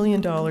 $2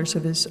 million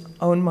of his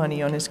own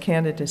money on his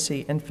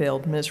candidacy and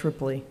failed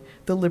miserably.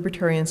 The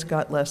Libertarians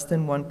got less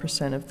than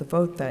 1% of the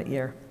vote that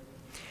year.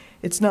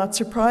 It's not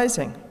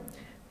surprising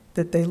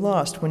that they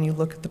lost when you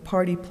look at the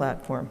party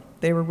platform.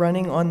 They were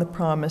running on the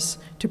promise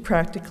to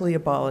practically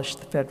abolish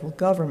the federal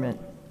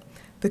government.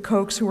 The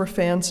Kochs, who were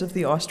fans of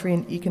the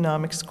Austrian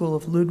economic school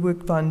of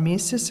Ludwig von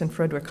Mises and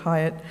Friedrich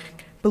Hayek,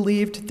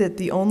 believed that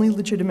the only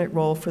legitimate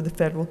role for the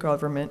federal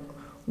government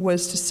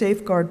was to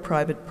safeguard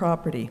private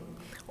property.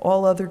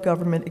 All other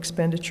government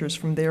expenditures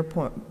from their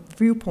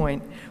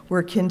viewpoint were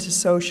akin to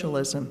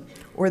socialism,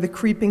 or the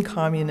creeping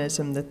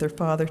communism that their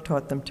father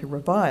taught them to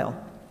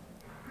revile.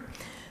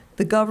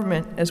 The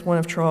government, as one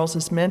of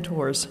Charles's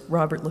mentors,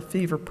 Robert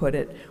Lefevre, put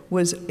it,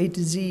 was a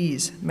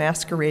disease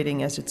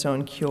masquerading as its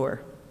own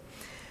cure.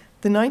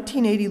 The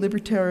 1980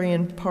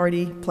 Libertarian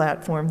Party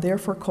platform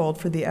therefore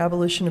called for the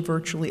abolition of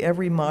virtually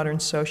every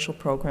modern social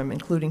program,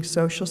 including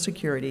Social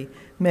Security,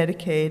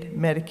 Medicaid,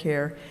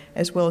 Medicare,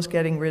 as well as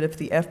getting rid of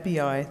the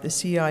FBI, the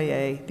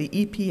CIA, the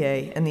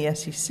EPA, and the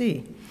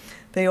SEC.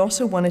 They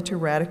also wanted to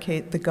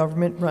eradicate the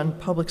government-run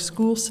public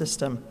school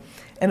system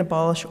and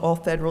abolish all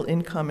federal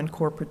income and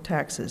corporate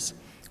taxes,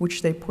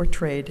 which they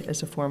portrayed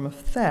as a form of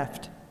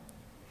theft.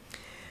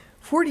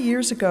 40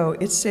 years ago,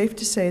 it's safe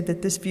to say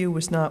that this view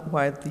was not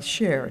widely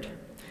shared.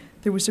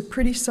 There was a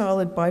pretty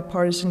solid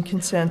bipartisan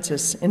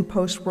consensus in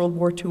post-World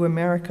War II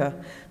America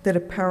that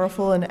a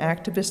powerful and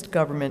activist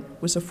government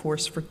was a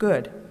force for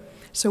good.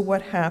 So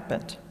what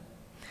happened?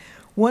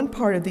 One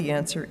part of the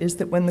answer is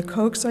that when the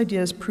Koch's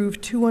ideas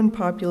proved too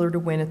unpopular to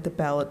win at the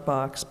ballot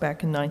box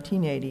back in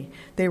 1980,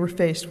 they were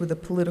faced with a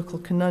political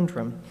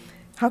conundrum.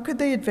 How could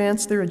they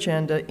advance their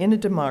agenda in a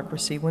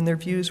democracy when their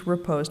views were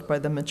opposed by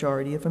the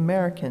majority of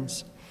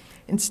Americans?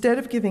 Instead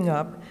of giving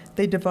up,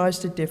 they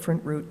devised a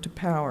different route to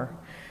power.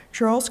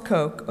 Charles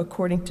Koch,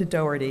 according to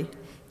Doherty,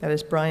 that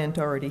is Brian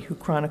Doherty, who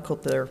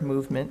chronicled their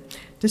movement,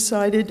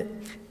 decided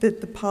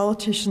that the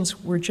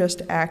politicians were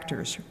just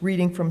actors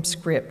reading from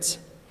scripts.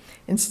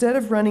 Instead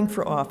of running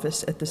for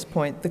office at this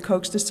point, the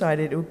Kochs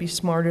decided it would be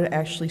smarter to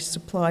actually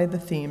supply the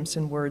themes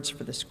and words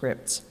for the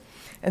scripts.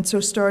 And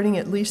so starting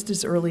at least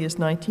as early as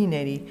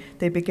 1980,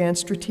 they began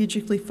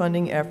strategically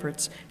funding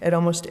efforts at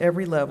almost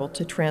every level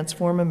to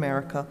transform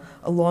America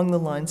along the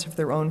lines of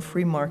their own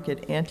free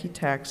market,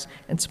 anti-tax,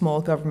 and small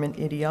government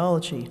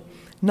ideology,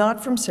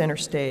 not from center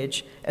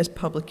stage as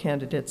public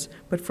candidates,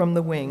 but from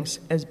the wings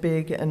as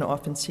big and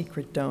often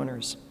secret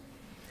donors.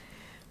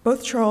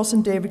 Both Charles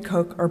and David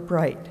Koch are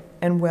bright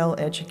and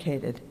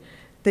well-educated.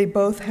 They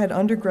both had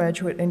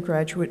undergraduate and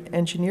graduate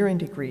engineering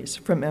degrees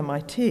from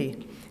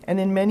MIT, and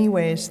in many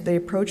ways, they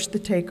approached the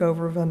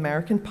takeover of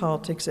American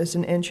politics as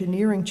an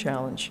engineering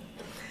challenge.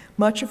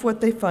 Much of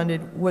what they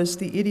funded was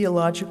the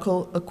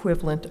ideological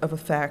equivalent of a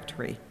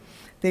factory.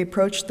 They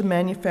approached the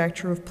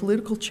manufacture of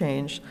political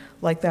change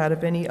like that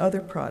of any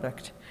other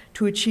product.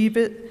 To achieve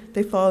it,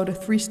 they followed a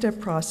three-step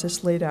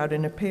process laid out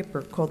in a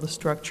paper called The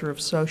Structure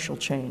of Social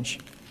Change.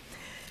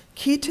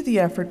 Key to the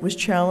effort was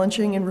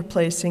challenging and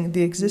replacing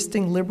the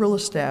existing liberal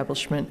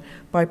establishment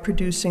by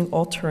producing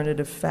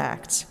alternative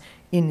facts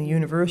in the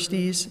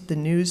universities, the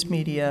news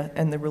media,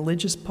 and the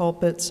religious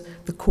pulpits,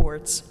 the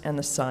courts, and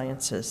the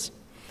sciences.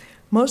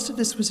 Most of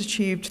this was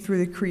achieved through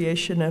the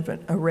creation of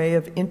an array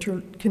of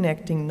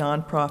interconnecting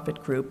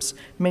nonprofit groups,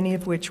 many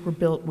of which were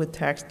built with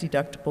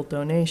tax-deductible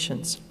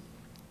donations.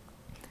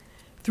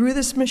 Through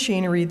this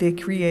machinery, they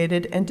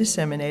created and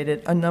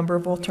disseminated a number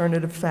of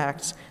alternative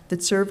facts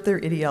that served their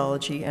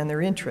ideology and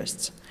their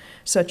interests,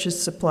 such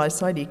as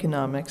supply-side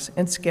economics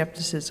and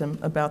skepticism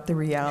about the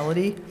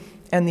reality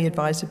and the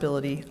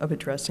advisability of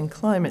addressing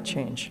climate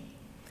change.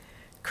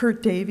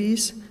 Kurt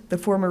Davies, the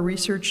former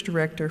research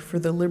director for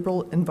the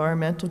liberal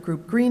environmental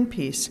group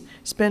Greenpeace,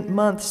 spent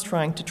months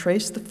trying to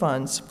trace the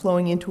funds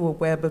flowing into a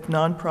web of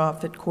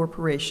nonprofit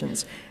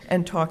corporations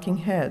and talking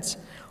heads,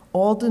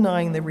 all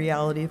denying the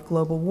reality of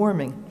global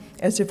warming,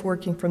 as if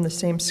working from the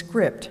same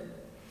script.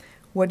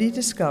 What he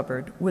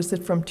discovered was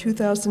that from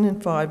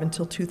 2005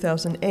 until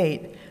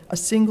 2008, a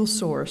single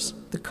source,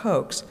 the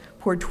Kochs,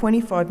 poured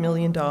 $25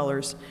 million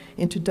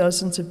into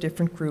dozens of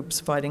different groups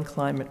fighting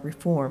climate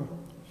reform.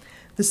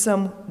 The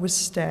sum was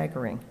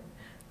staggering.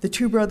 The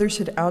two brothers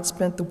had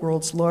outspent the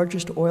world's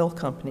largest oil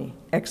company,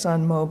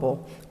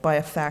 ExxonMobil, by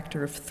a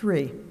factor of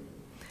 3.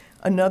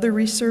 Another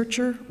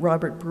researcher,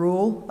 Robert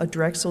Bruhl, a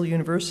Drexel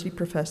University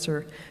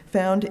professor,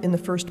 found in the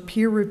first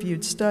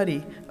peer-reviewed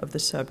study of the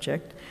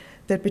subject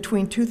that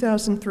between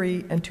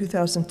 2003 and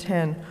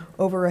 2010,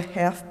 over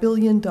 $500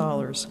 million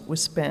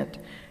was spent,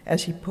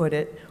 as he put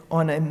it,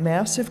 on a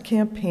massive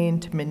campaign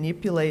to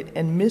manipulate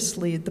and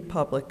mislead the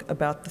public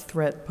about the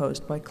threat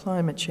posed by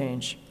climate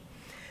change.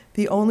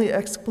 The only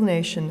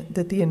explanation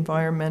that the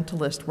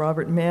environmentalist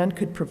Robert Mann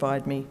could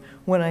provide me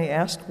when I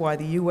asked why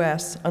the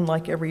U.S.,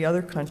 unlike every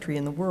other country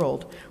in the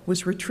world,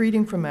 was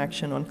retreating from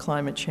action on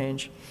climate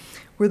change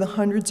were the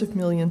hundreds of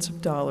millions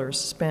of dollars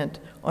spent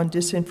on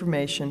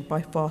disinformation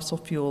by fossil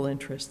fuel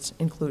interests,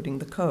 including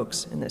the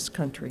Kochs in this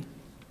country.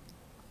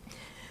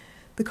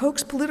 The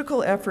Kochs'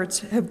 political efforts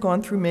have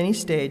gone through many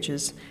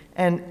stages,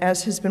 and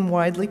as has been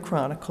widely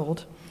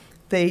chronicled,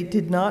 they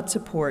did not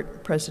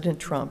support President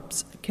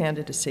Trump's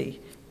candidacy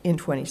in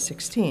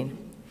 2016.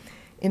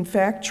 In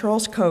fact,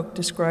 Charles Koch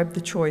described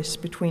the choice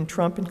between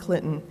Trump and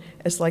Clinton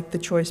as like the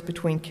choice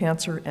between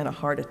cancer and a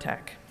heart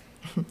attack.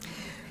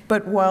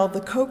 But while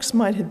the Kochs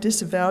might have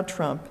disavowed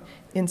Trump,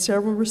 in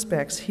several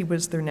respects he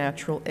was their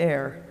natural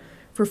heir.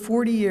 For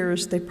 40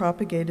 years, they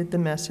propagated the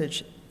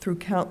message through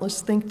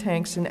countless think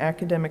tanks and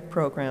academic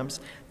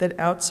programs that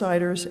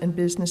outsiders and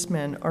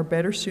businessmen are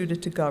better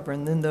suited to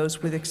govern than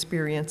those with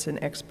experience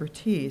and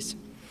expertise.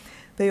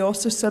 They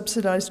also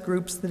subsidized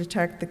groups that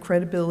attacked the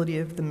credibility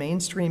of the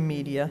mainstream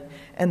media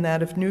and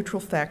that of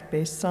neutral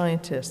fact-based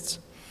scientists.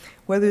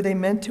 Whether they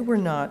meant to or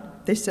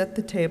not, they set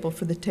the table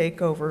for the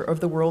takeover of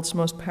the world's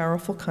most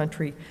powerful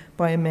country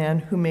by a man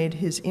who made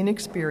his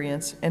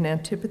inexperience and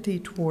antipathy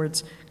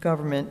towards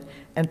government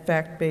and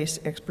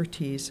fact-based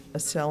expertise a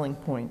selling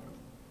point.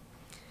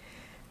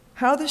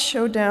 How this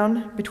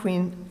showdown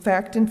between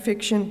fact and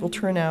fiction will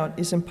turn out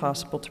is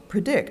impossible to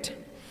predict.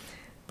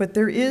 But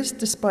there is,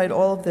 despite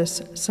all of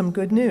this, some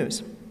good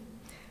news.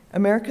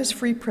 America's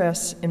free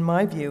press, in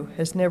my view,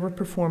 has never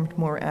performed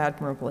more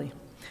admirably.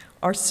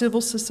 Our civil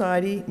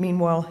society,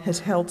 meanwhile, has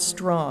held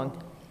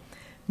strong.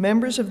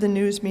 Members of the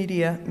news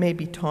media may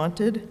be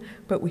taunted,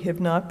 but we have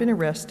not been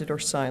arrested or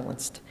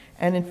silenced.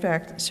 And in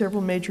fact,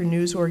 several major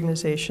news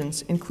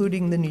organizations,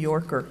 including The New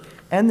Yorker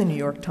and The New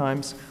York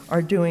Times,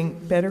 are doing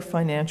better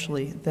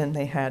financially than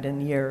they had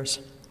in years.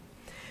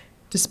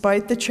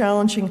 Despite the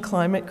challenging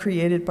climate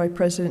created by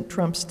President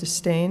Trump's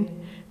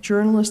disdain,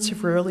 journalists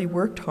have rarely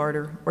worked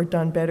harder or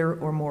done better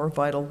or more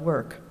vital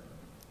work.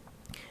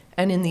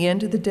 And in the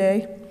end of the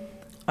day,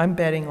 I'm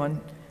betting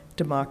on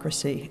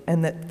democracy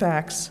and the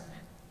facts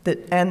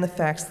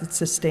that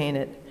sustain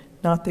it,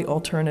 not the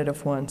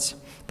alternative ones,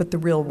 but the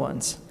real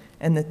ones,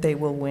 and that they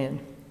will win.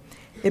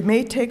 It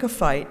may take a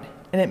fight,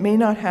 and it may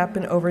not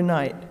happen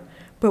overnight,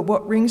 but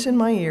what rings in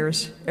my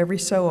ears every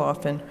so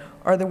often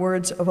are the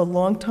words of a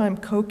longtime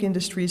Koch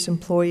Industries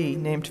employee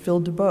named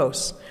Phil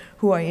DuBose,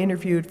 who I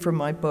interviewed for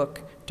my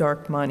book,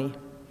 Dark Money.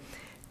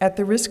 At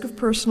the risk of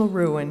personal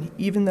ruin,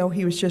 even though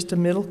he was just a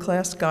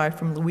middle-class guy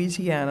from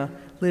Louisiana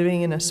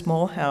living in a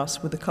small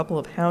house with a couple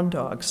of hound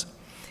dogs,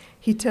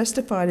 he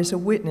testified as a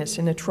witness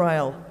in a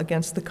trial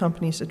against the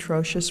company's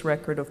atrocious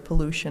record of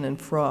pollution and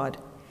fraud.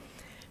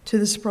 To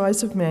the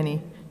surprise of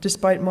many,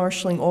 despite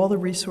marshaling all the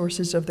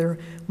resources of their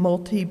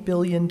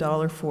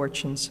multi-billion-dollar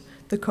fortunes,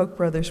 the Koch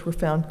brothers were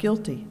found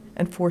guilty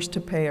and forced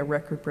to pay a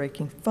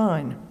record-breaking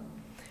fine.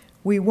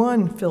 We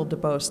won, Phil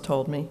DuBose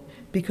told me,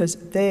 because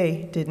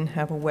they didn't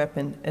have a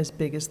weapon as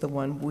big as the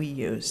one we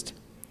used.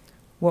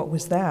 What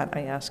was that?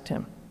 I asked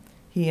him.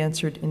 He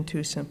answered in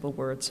 2 simple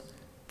words: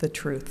 the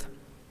truth.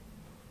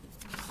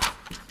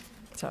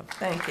 So,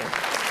 thank you.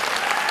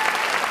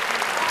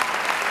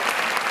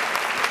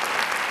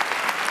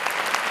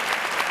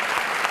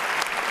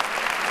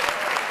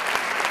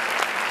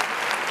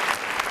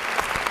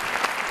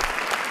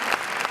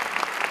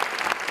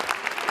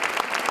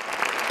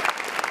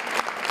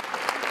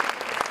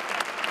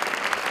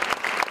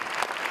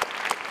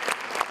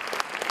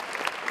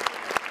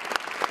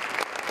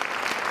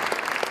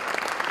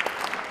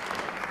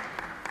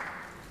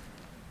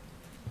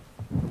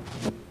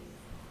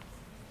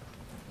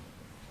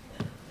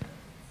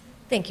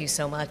 Thank you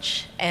so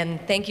much, and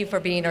thank you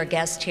for being our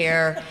guest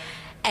here.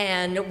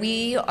 And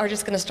we are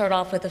just going to start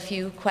off with a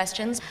few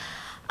questions.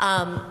 So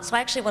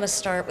I actually want to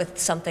start with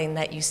something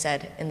that you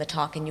said in the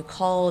talk, and you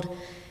called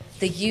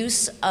the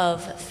use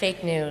of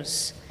fake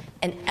news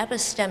an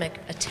epistemic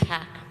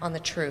attack on the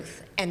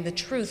truth, and the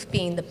truth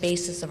being the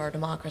basis of our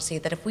democracy,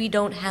 that if we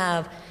don't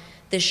have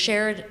the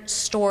shared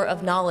store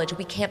of knowledge,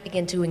 we can't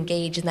begin to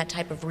engage in that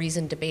type of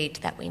reasoned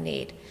debate that we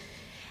need.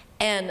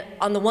 And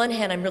on the one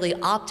hand, I'm really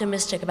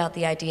optimistic about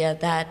the idea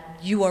that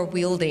you are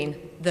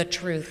wielding the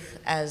truth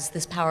as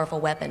this powerful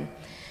weapon.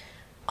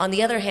 On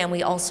the other hand,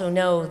 we also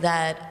know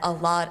that a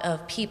lot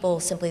of people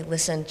simply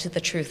listen to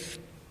the truth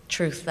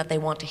that they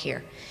want to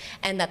hear,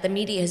 and that the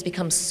media has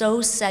become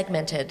so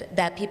segmented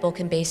that people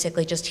can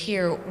basically just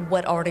hear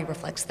what already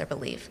reflects their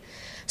belief.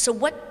 So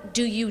what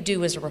do you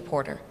do as a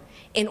reporter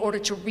in order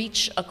to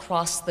reach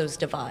across those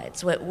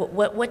divides?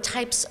 What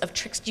types of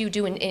tricks do you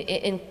do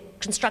in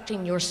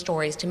constructing your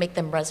stories to make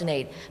them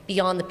resonate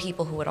beyond the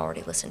people who would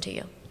already listen to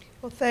you?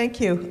 Well, thank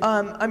you.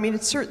 I mean,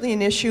 it's certainly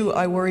an issue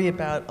I worry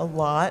about a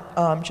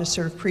lot, just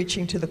sort of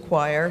preaching to the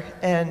choir.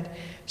 And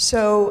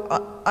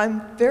so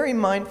I'm very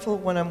mindful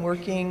when I'm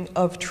working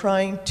of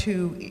trying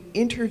to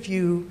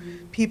interview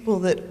people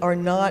that are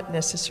not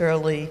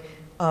necessarily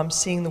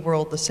seeing the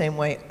world the same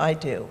way I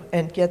do,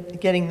 and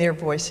getting their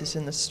voices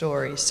in the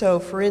story. So,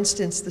 for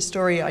instance, the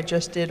story I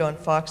just did on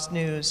Fox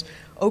News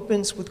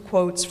opens with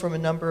quotes from a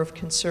number of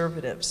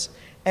conservatives.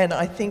 And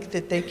I think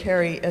that they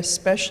carry a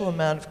special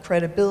amount of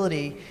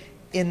credibility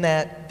in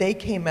that they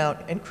came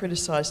out and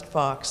criticized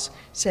Fox,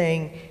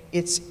 saying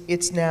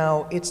it's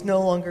no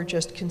longer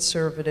just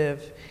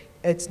conservative,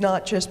 it's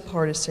not just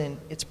partisan,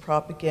 it's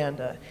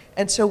propaganda.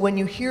 And so when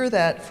you hear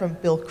that from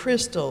Bill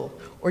Kristol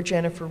or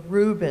Jennifer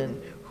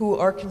Rubin, who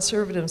are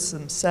conservatives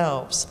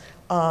themselves,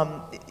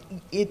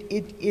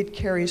 it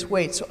carries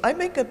weight. So I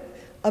make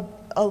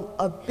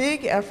a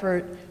big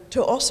effort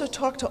to also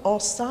talk to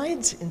all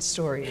sides in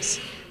stories,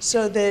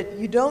 so that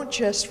you don't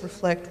just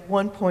reflect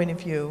one point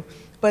of view,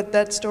 but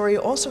that story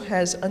also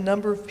has a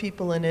number of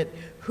people in it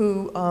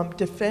who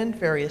defend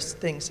various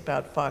things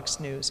about Fox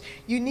News.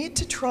 You need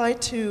to try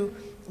to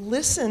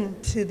listen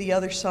to the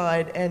other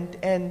side,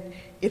 and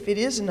if it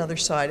is another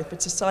side, if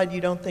it's a side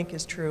you don't think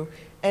is true,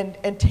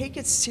 and take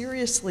it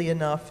seriously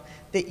enough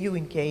that you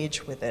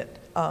engage with it.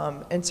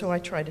 And so I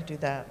try to do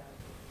that.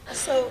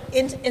 So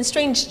in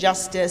Strange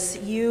Justice,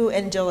 you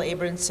and Jill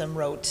Abramson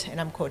wrote, and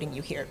I'm quoting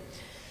you here,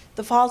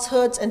 "The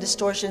falsehoods and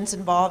distortions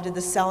involved in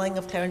the selling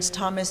of Clarence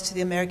Thomas to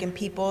the American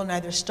people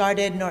neither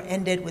started nor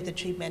ended with the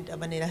treatment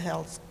of Anita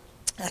Hill's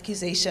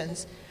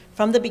accusations.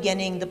 From the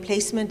beginning, the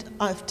placement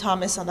of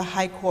Thomas on the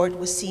High Court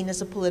was seen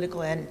as a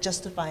political end,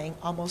 justifying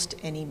almost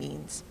any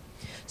means."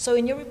 So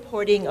in your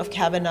reporting of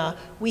Kavanaugh,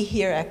 we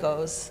hear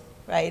echoes,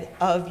 right,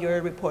 of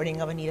your reporting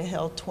of Anita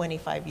Hill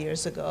 25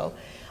 years ago.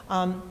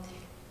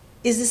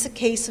 Is this a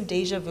case of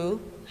deja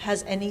vu?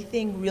 Has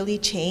anything really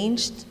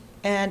changed?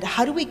 And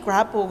how do we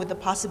grapple with the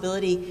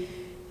possibility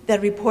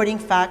that reporting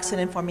facts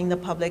and informing the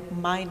public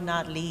might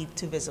not lead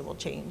to visible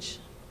change?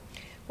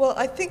 Well,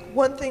 I think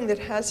one thing that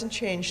hasn't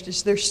changed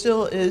is there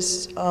still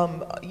is,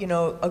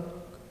 a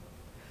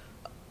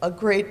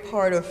great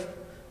part of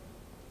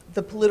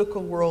the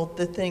political world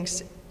that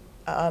thinks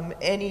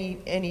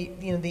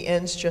the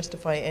ends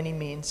justify any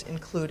means,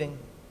 including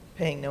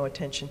paying no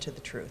attention to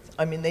the truth.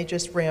 I mean, they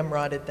just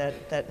ramrodded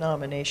that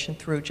nomination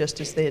through, just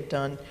as they had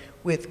done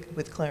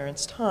with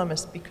Clarence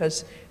Thomas,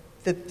 because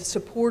the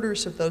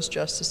supporters of those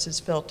justices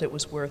felt it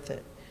was worth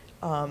it.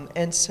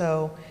 And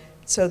so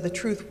the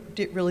truth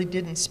really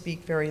didn't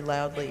speak very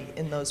loudly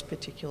in those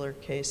particular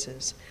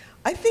cases.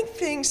 I think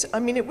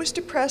it was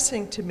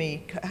depressing to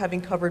me,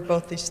 having covered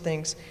both these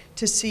things,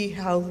 to see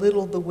how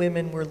little the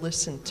women were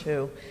listened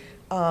to.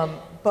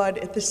 But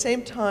at the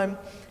same time,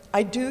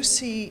 I do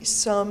see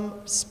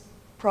some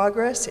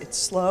progress. It's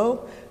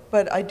slow,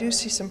 but I do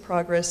see some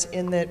progress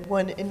in that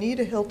when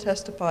Anita Hill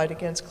testified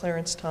against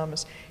Clarence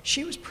Thomas,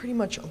 she was pretty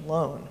much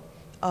alone.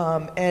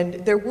 And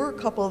there were a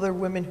couple other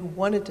women who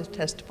wanted to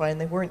testify, and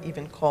they weren't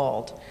even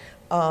called.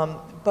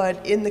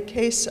 But in the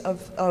case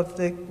of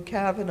the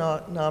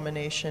Kavanaugh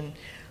nomination,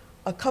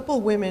 a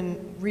couple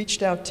women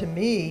reached out to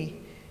me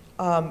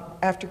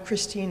after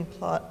Christine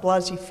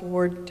Blasey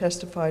Ford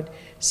testified,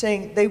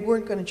 saying they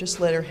weren't going to just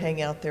let her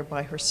hang out there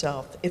by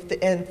herself.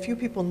 And few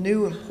people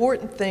knew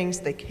important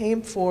things. They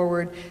came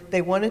forward.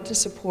 They wanted to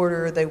support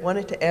her. They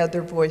wanted to add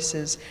their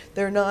voices.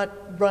 They're not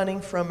running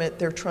from it.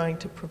 They're trying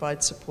to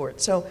provide support.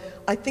 So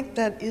I think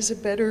that is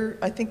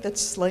I think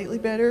that's slightly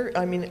better.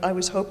 I mean, I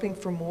was hoping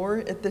for more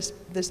at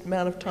this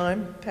amount of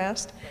time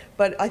passed,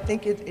 but I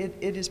think it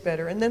is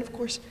better. And then, of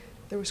course,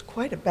 there was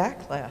quite a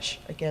backlash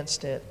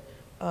against it.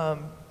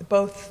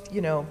 Both,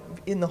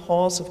 in the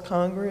halls of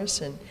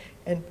Congress,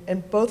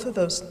 and both of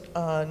those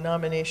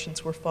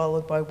nominations were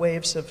followed by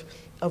waves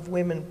of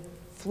women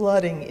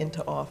flooding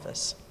into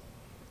office.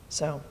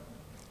 So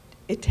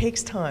it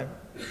takes time.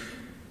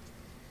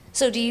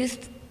 So do you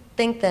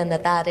think then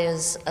that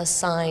is a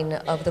sign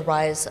of the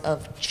rise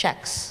of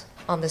checks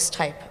on this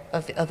type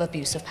of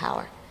abuse of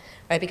power?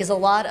 right? Because a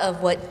lot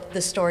of what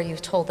the story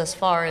you've told thus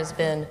far has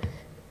been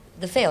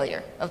the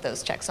failure of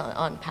those checks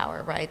on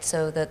power, right?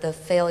 So the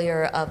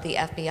failure of the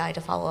FBI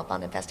to follow up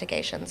on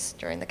investigations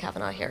during the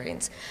Kavanaugh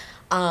hearings,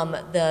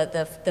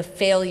 the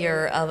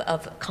failure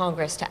of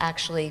Congress to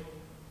actually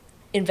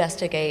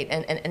investigate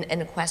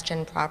and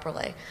question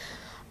properly.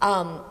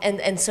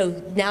 And so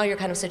now you're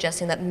kind of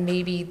suggesting that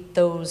maybe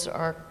those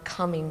are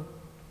coming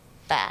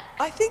back.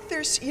 I think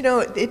there's, you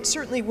know, it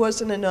certainly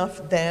wasn't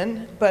enough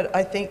then, but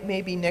I think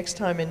maybe next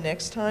time and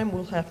next time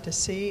we'll have to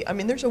see. I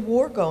mean, there's a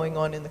war going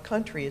on in the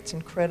country. It's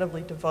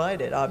incredibly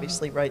divided,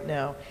 obviously, right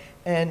now.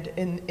 And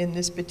in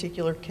this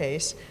particular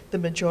case, the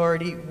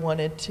majority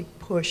wanted to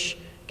push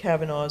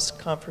Kavanaugh's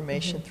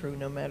confirmation through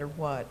no matter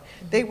what.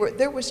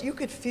 There was, you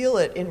could feel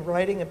it in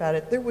writing about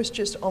it, there was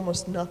just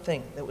almost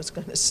nothing that was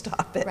going to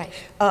stop it. Right.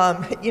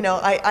 You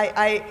know,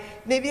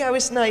 maybe I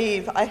was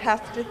naive. I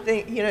have to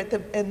think, you know,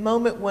 at the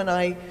moment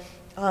when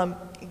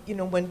you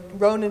know, when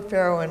Ronan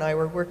Farrow and I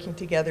were working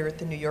together at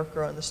the New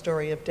Yorker on the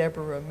story of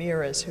Deborah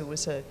Ramirez, who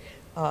was a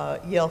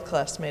Yale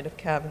classmate of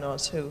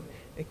Kavanaugh's, who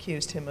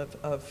accused him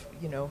of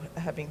you know,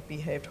 having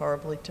behaved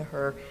horribly to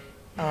her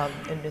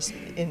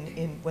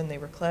when they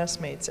were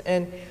classmates.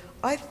 And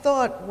I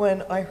thought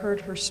when I heard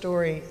her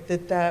story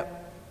that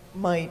that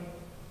might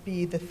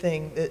be the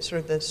thing, that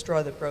sort of the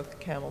straw that broke the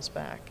camel's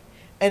back,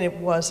 and it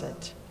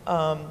wasn't.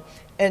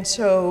 And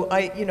so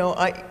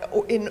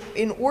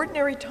in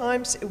ordinary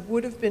times, it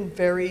would have been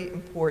very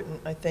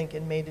important, I think,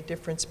 and made a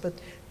difference. But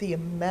the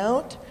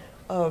amount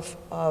of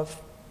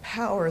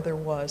power there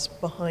was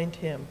behind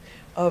him,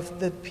 of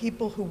the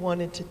people who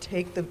wanted to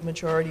take the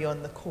majority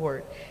on the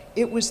court,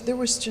 there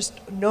was just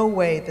no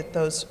way that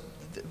those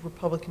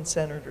Republican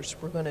senators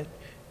were going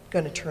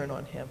to turn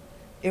on him.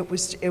 It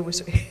was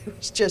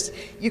just,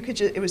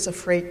 it was a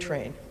freight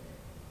train.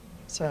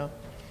 So.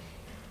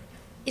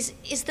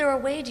 Is there a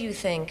way, do you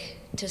think,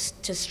 to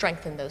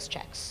strengthen those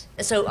checks?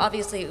 So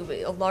obviously,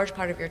 a large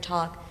part of your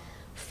talk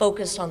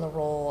focused on the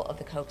role of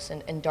the Kochs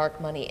and dark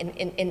money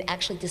in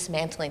actually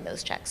dismantling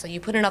those checks. So you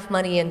put enough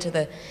money into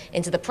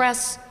the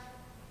press,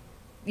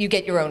 you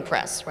get your own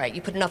press, right?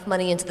 You put enough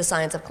money into the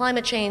science of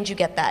climate change, you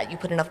get that. You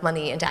put enough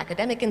money into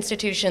academic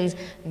institutions,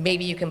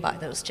 maybe you can buy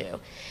those too.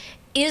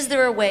 Is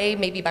there a way,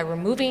 maybe by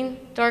removing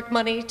dark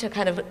money, to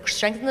kind of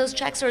strengthen those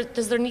checks, or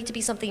does there need to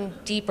be something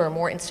deeper,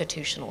 more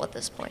institutional at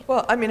this point?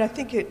 Well, I mean,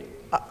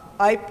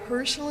 I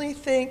personally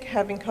think,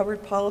 having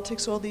covered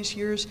politics all these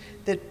years,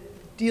 that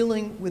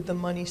dealing with the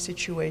money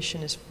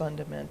situation is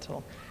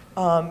fundamental.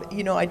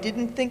 You know, I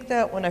didn't think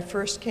that when I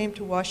first came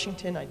to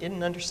Washington. I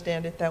didn't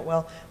understand it that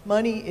well.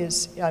 Money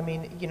is, I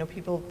mean, you know,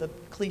 the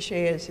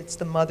cliche is it's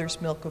the mother's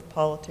milk of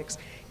politics.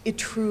 It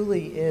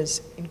truly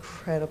is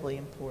incredibly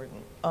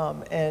important.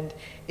 And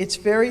it's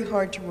very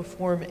hard to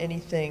reform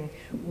anything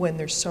when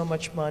there's so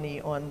much money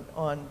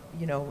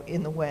you know,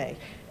 in the way.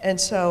 And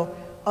so,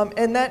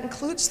 and that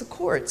includes the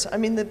courts. I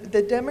mean,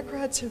 the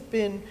Democrats have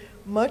been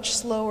much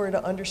slower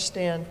to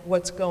understand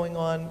what's going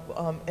on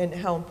and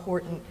how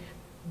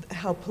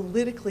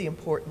politically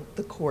important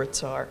the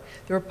courts are.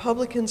 The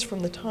Republicans, from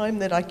the time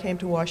that I came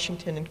to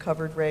Washington and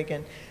covered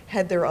Reagan,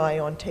 had their eye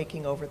on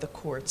taking over the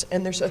courts.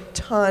 And there's a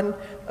ton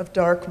of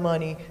dark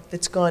money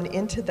that's gone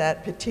into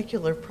that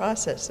particular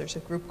process. There's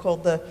a group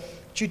called the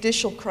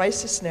Judicial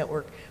Crisis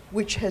Network,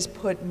 which has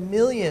put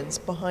millions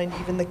behind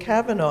even the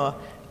Kavanaugh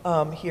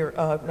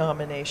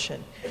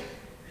nomination.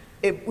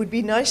 It would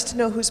be nice to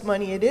know whose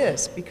money it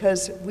is,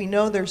 because we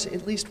know there's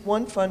at least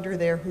one funder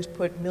there who's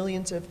put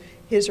millions of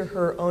his or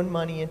her own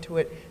money into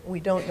it, and we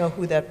don't know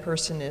who that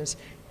person is.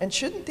 And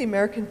shouldn't the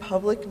American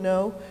public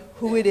know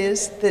who it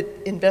is that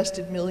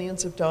invested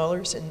millions of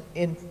dollars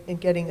in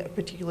getting a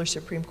particular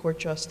Supreme Court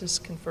justice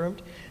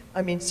confirmed?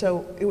 I mean,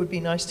 so it would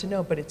be nice to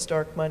know, but it's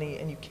dark money,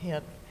 and you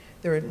can't.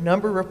 There are a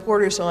number of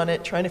reporters on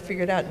it trying to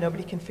figure it out.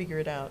 Nobody can figure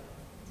it out.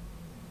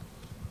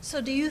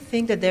 So do you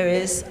think that there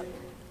is,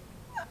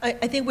 I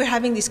think we're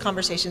having these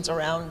conversations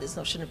around this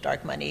notion of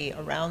dark money,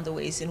 around the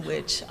ways in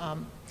which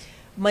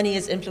money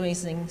is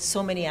influencing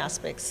so many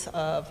aspects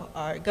of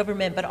our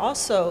government, but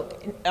also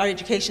in our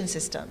education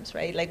systems,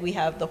 right? Like we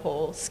have the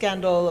whole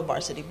scandal of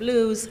Varsity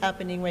Blues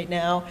happening right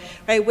now,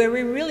 right? Where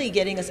we're really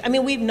getting us, I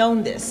mean, we've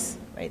known this,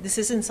 right? This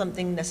isn't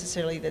something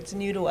necessarily that's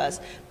new to us,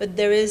 but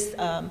there is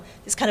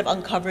this kind of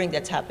uncovering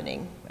that's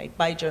happening, right,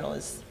 by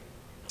journalists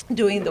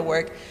doing the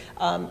work.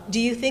 Do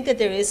you think that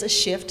there is a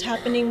shift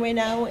happening right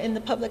now in the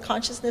public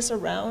consciousness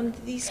around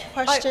these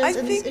questions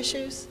and these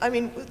issues? I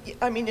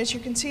mean, as you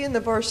can see in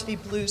the Varsity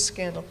Blues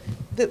scandal,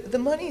 the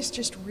money is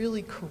just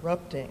really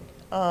corrupting,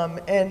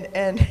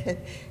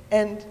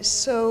 and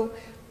so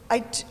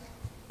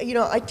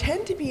I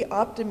tend to be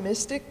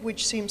optimistic,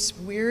 which seems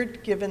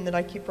weird given that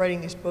I keep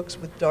writing these books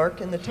with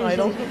dark in the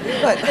title,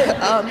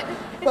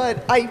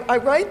 but I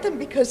write them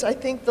because I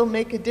think they'll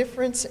make a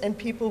difference and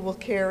people will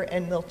care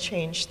and they'll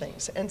change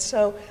things. And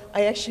so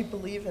I actually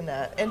believe in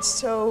that. And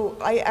so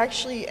I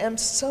actually am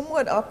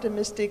somewhat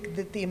optimistic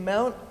that the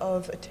amount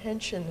of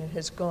attention that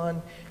has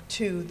gone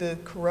to the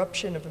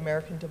corruption of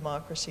American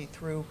democracy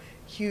through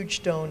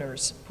huge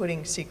donors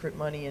putting secret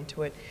money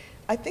into it,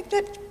 I think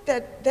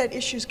that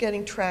issue's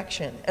getting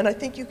traction, and I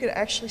think you could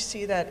actually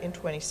see that in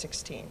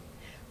 2016.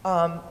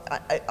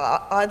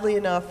 Oddly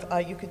enough,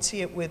 you could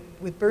see it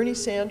with Bernie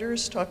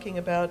Sanders talking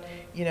about,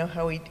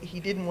 how he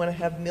didn't want to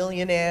have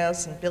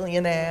millionaires and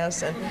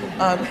billionaires, and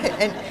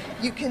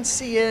you can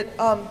see it,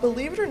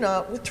 believe it or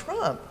not, with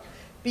Trump,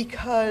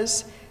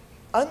 because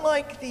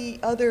unlike the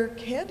other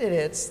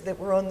candidates that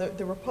were on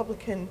the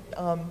Republican,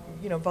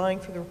 vying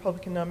for the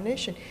Republican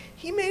nomination,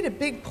 he made a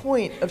big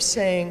point of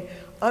saying,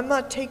 I'm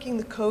not taking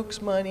the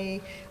Koch's money,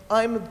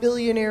 I'm a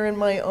billionaire in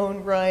my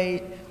own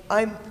right,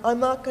 I'm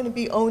not going to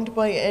be owned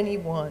by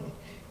anyone.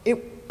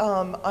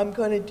 I'm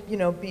going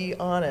to, be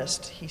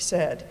honest, he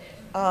said.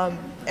 I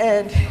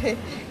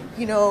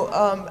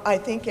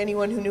think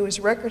anyone who knew his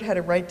record had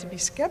a right to be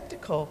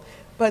skeptical.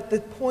 But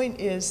the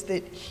point is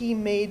that he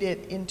made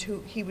it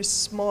into, he was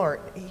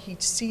smart. He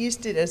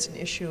seized it as an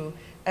issue,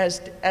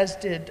 as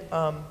did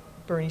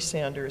Bernie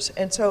Sanders.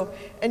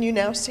 And you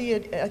now see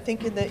it, I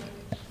think,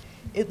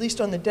 at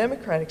least on the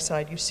Democratic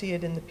side, you see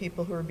it in the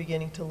people who are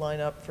beginning to line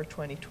up for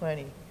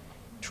 2020.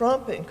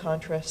 Trump, in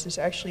contrast, has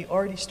actually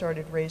already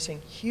started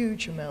raising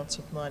huge amounts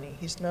of money.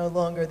 He's no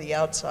longer the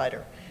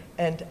outsider.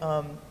 And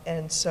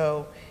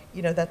so,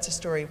 that's a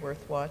story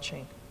worth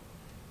watching.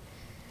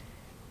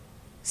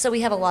 So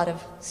we have a lot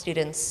of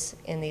students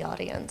in the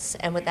audience,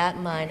 and with that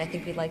in mind, I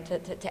think we'd like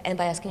to end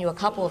by asking you a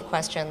couple of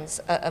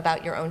questions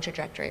about your own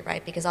trajectory,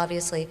 right? Because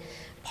obviously,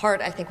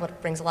 I think what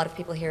brings a lot of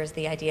people here is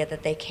the idea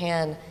that they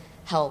can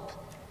help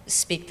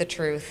speak the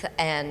truth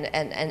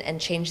and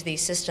change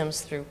these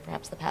systems through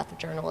perhaps the path of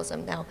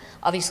journalism. Now,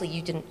 obviously,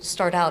 you didn't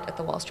start out at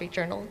the Wall Street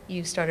Journal.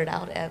 You started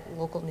out at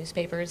local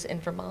newspapers in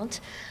Vermont.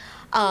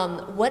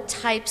 What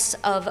types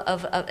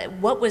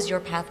what was your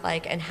path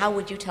like, and how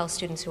would you tell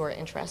students who are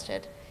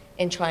interested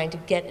in trying to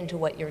get into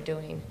what you're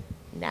doing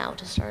now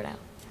to start out?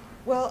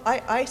 Well,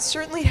 I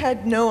certainly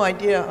had no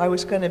idea I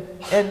was going to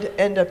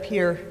end up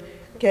here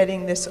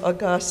getting this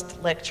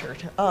august lecture.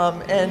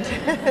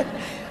 I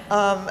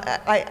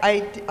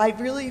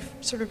really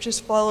sort of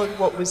just followed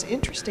what was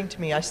interesting to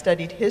me. I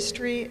studied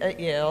history at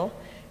Yale,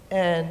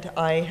 and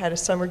I had a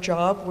summer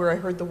job where I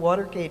heard the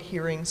Watergate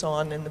hearings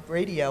on in the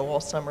radio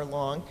all summer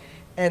long,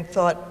 and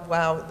thought,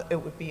 wow, it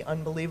would be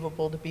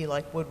unbelievable to be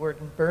like Woodward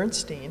and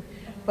Bernstein.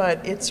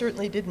 But it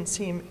certainly didn't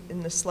seem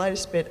in the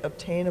slightest bit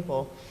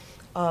obtainable.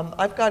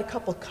 I've got a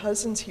couple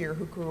cousins here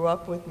who grew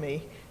up with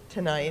me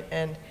tonight,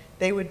 and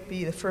they would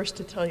be the first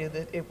to tell you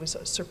that it was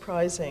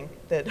surprising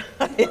that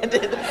I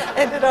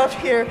ended up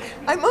here.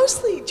 I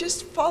mostly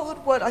just followed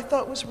what I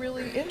thought was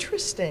really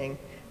interesting,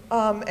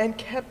 and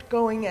kept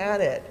going at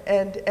it.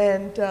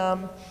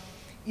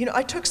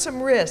 I took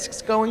some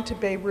risks going to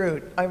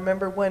Beirut. I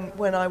remember when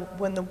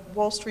the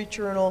Wall Street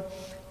Journal,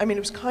 it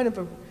was kind of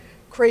a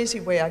crazy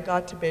way I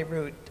got to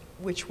Beirut,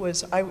 which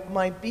was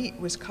my beat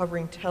was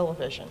covering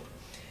television.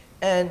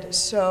 And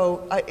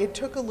so it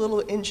took a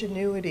little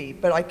ingenuity,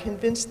 but I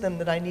convinced them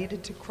that I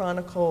needed to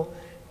chronicle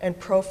and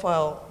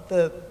profile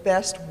the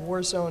best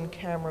war zone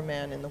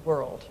cameraman in the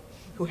world,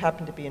 who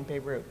happened to be in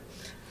Beirut.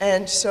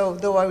 And so,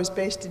 though I was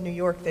based in New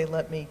York, they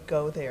let me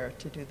go there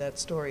to do that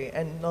story.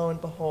 And lo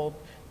and behold,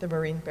 the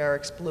Marine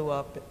barracks blew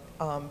up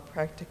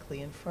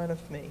practically in front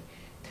of me.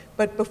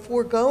 But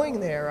before going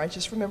there, I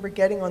just remember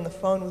getting on the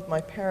phone with my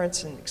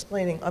parents and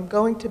explaining, I'm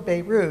going to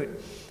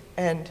Beirut.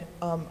 And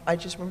I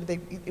just remember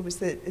it was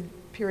the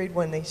period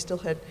when they still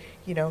had,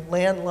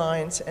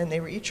 landlines, and they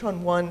were each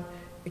on one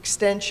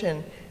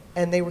extension,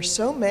 and they were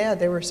so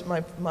mad.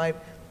 My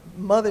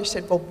mother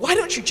said, well, why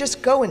don't you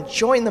just go and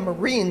join the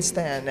Marines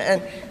then?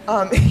 And,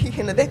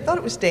 they thought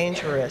it was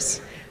dangerous.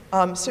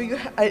 So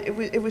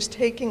it was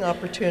taking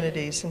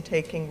opportunities and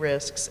taking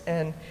risks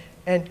and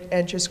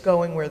just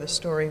going where the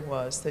story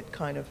was that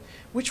kind of,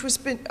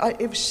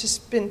 it was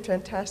just been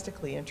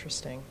fantastically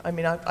interesting.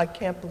 I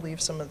can't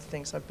believe some of the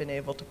things I've been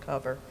able to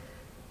cover.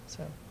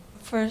 So.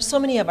 For so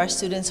many of our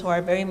students who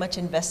are very much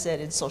invested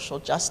in social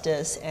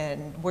justice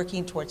and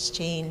working towards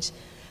change,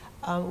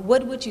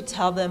 what would you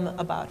tell them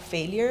about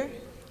failure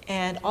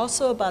and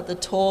also about the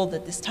toll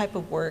that this type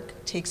of work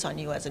takes on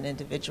you as an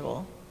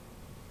individual?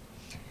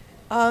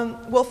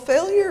 Well,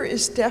 failure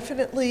is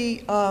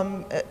definitely,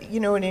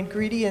 an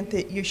ingredient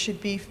that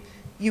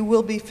you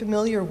will be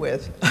familiar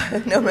with,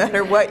 no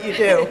matter what you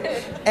do.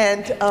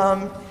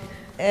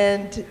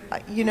 And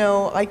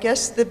I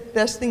guess the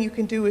best thing you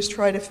can do is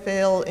try to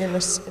fail in a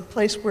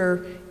place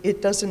where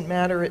it doesn't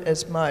matter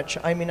as much.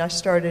 I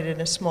started in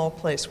a small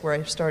place where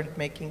I started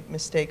making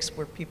mistakes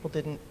where people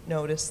didn't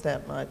notice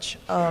that much.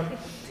 But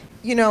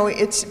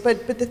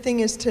the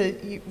thing is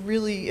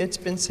it's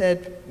been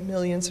said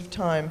millions of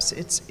times,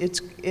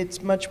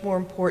 it's much more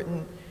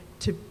important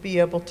to be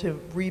able to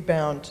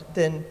rebound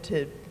than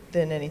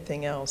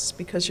anything else,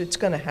 because it's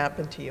going to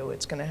happen to you,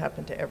 it's going to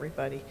happen to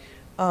everybody.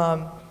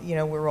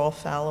 We're all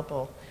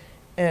fallible.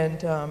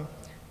 And I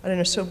don't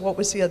know, so what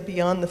was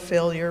beyond the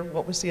failure,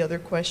 what was the other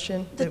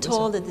question? The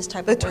toll that this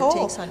type of work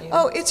takes on you.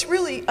 Oh, it's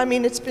really,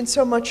 it's been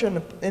so much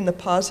in the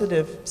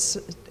positive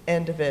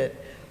end of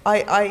it.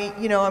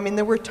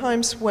 There were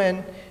times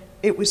when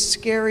it was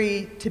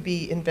scary to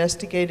be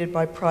investigated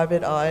by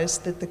private eyes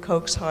that the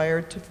Kochs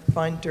hired to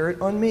find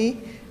dirt on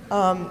me.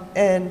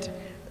 And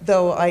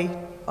though I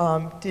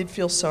did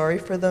feel sorry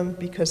for them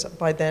because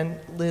by then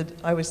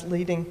I was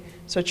leading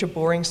such a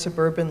boring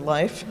suburban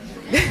life.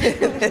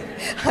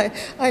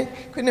 I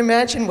couldn't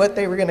imagine what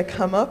they were going to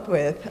come up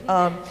with.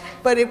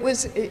 But it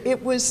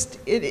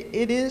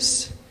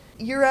is,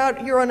 you're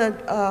on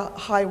a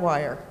high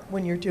wire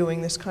when you're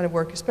doing this kind of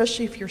work,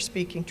 especially if you're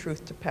speaking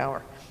truth to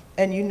power.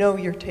 And you know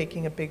you're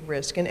taking a big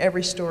risk, and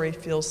every story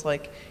feels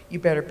like you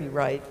better be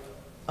right.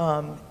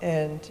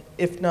 And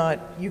if not,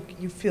 you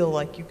feel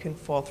like you can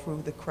fall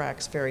through the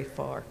cracks very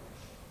far.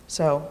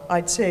 So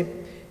I'd say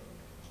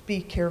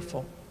be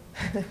careful.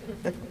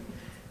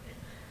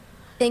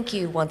 Thank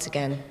you once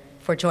again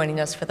for joining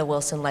us for the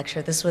Wilson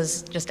Lecture. This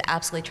was just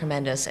absolutely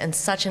tremendous and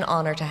such an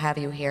honor to have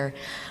you here.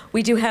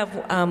 We do have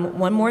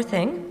one more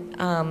thing.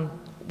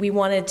 We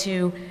wanted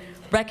to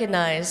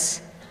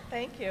recognize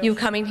you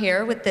coming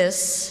here with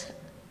this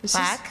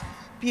plaque.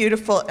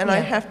 Beautiful, and I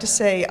have to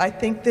say, I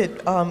think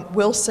that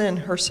Wilson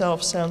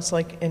herself sounds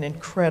like an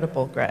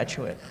incredible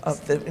graduate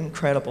of the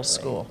incredible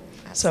school.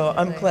 So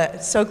I'm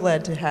so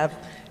glad to have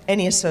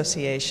any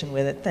association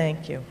with it.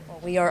 Thank you. Well,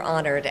 we are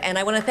honored, and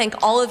I want to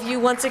thank all of you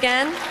once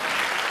again.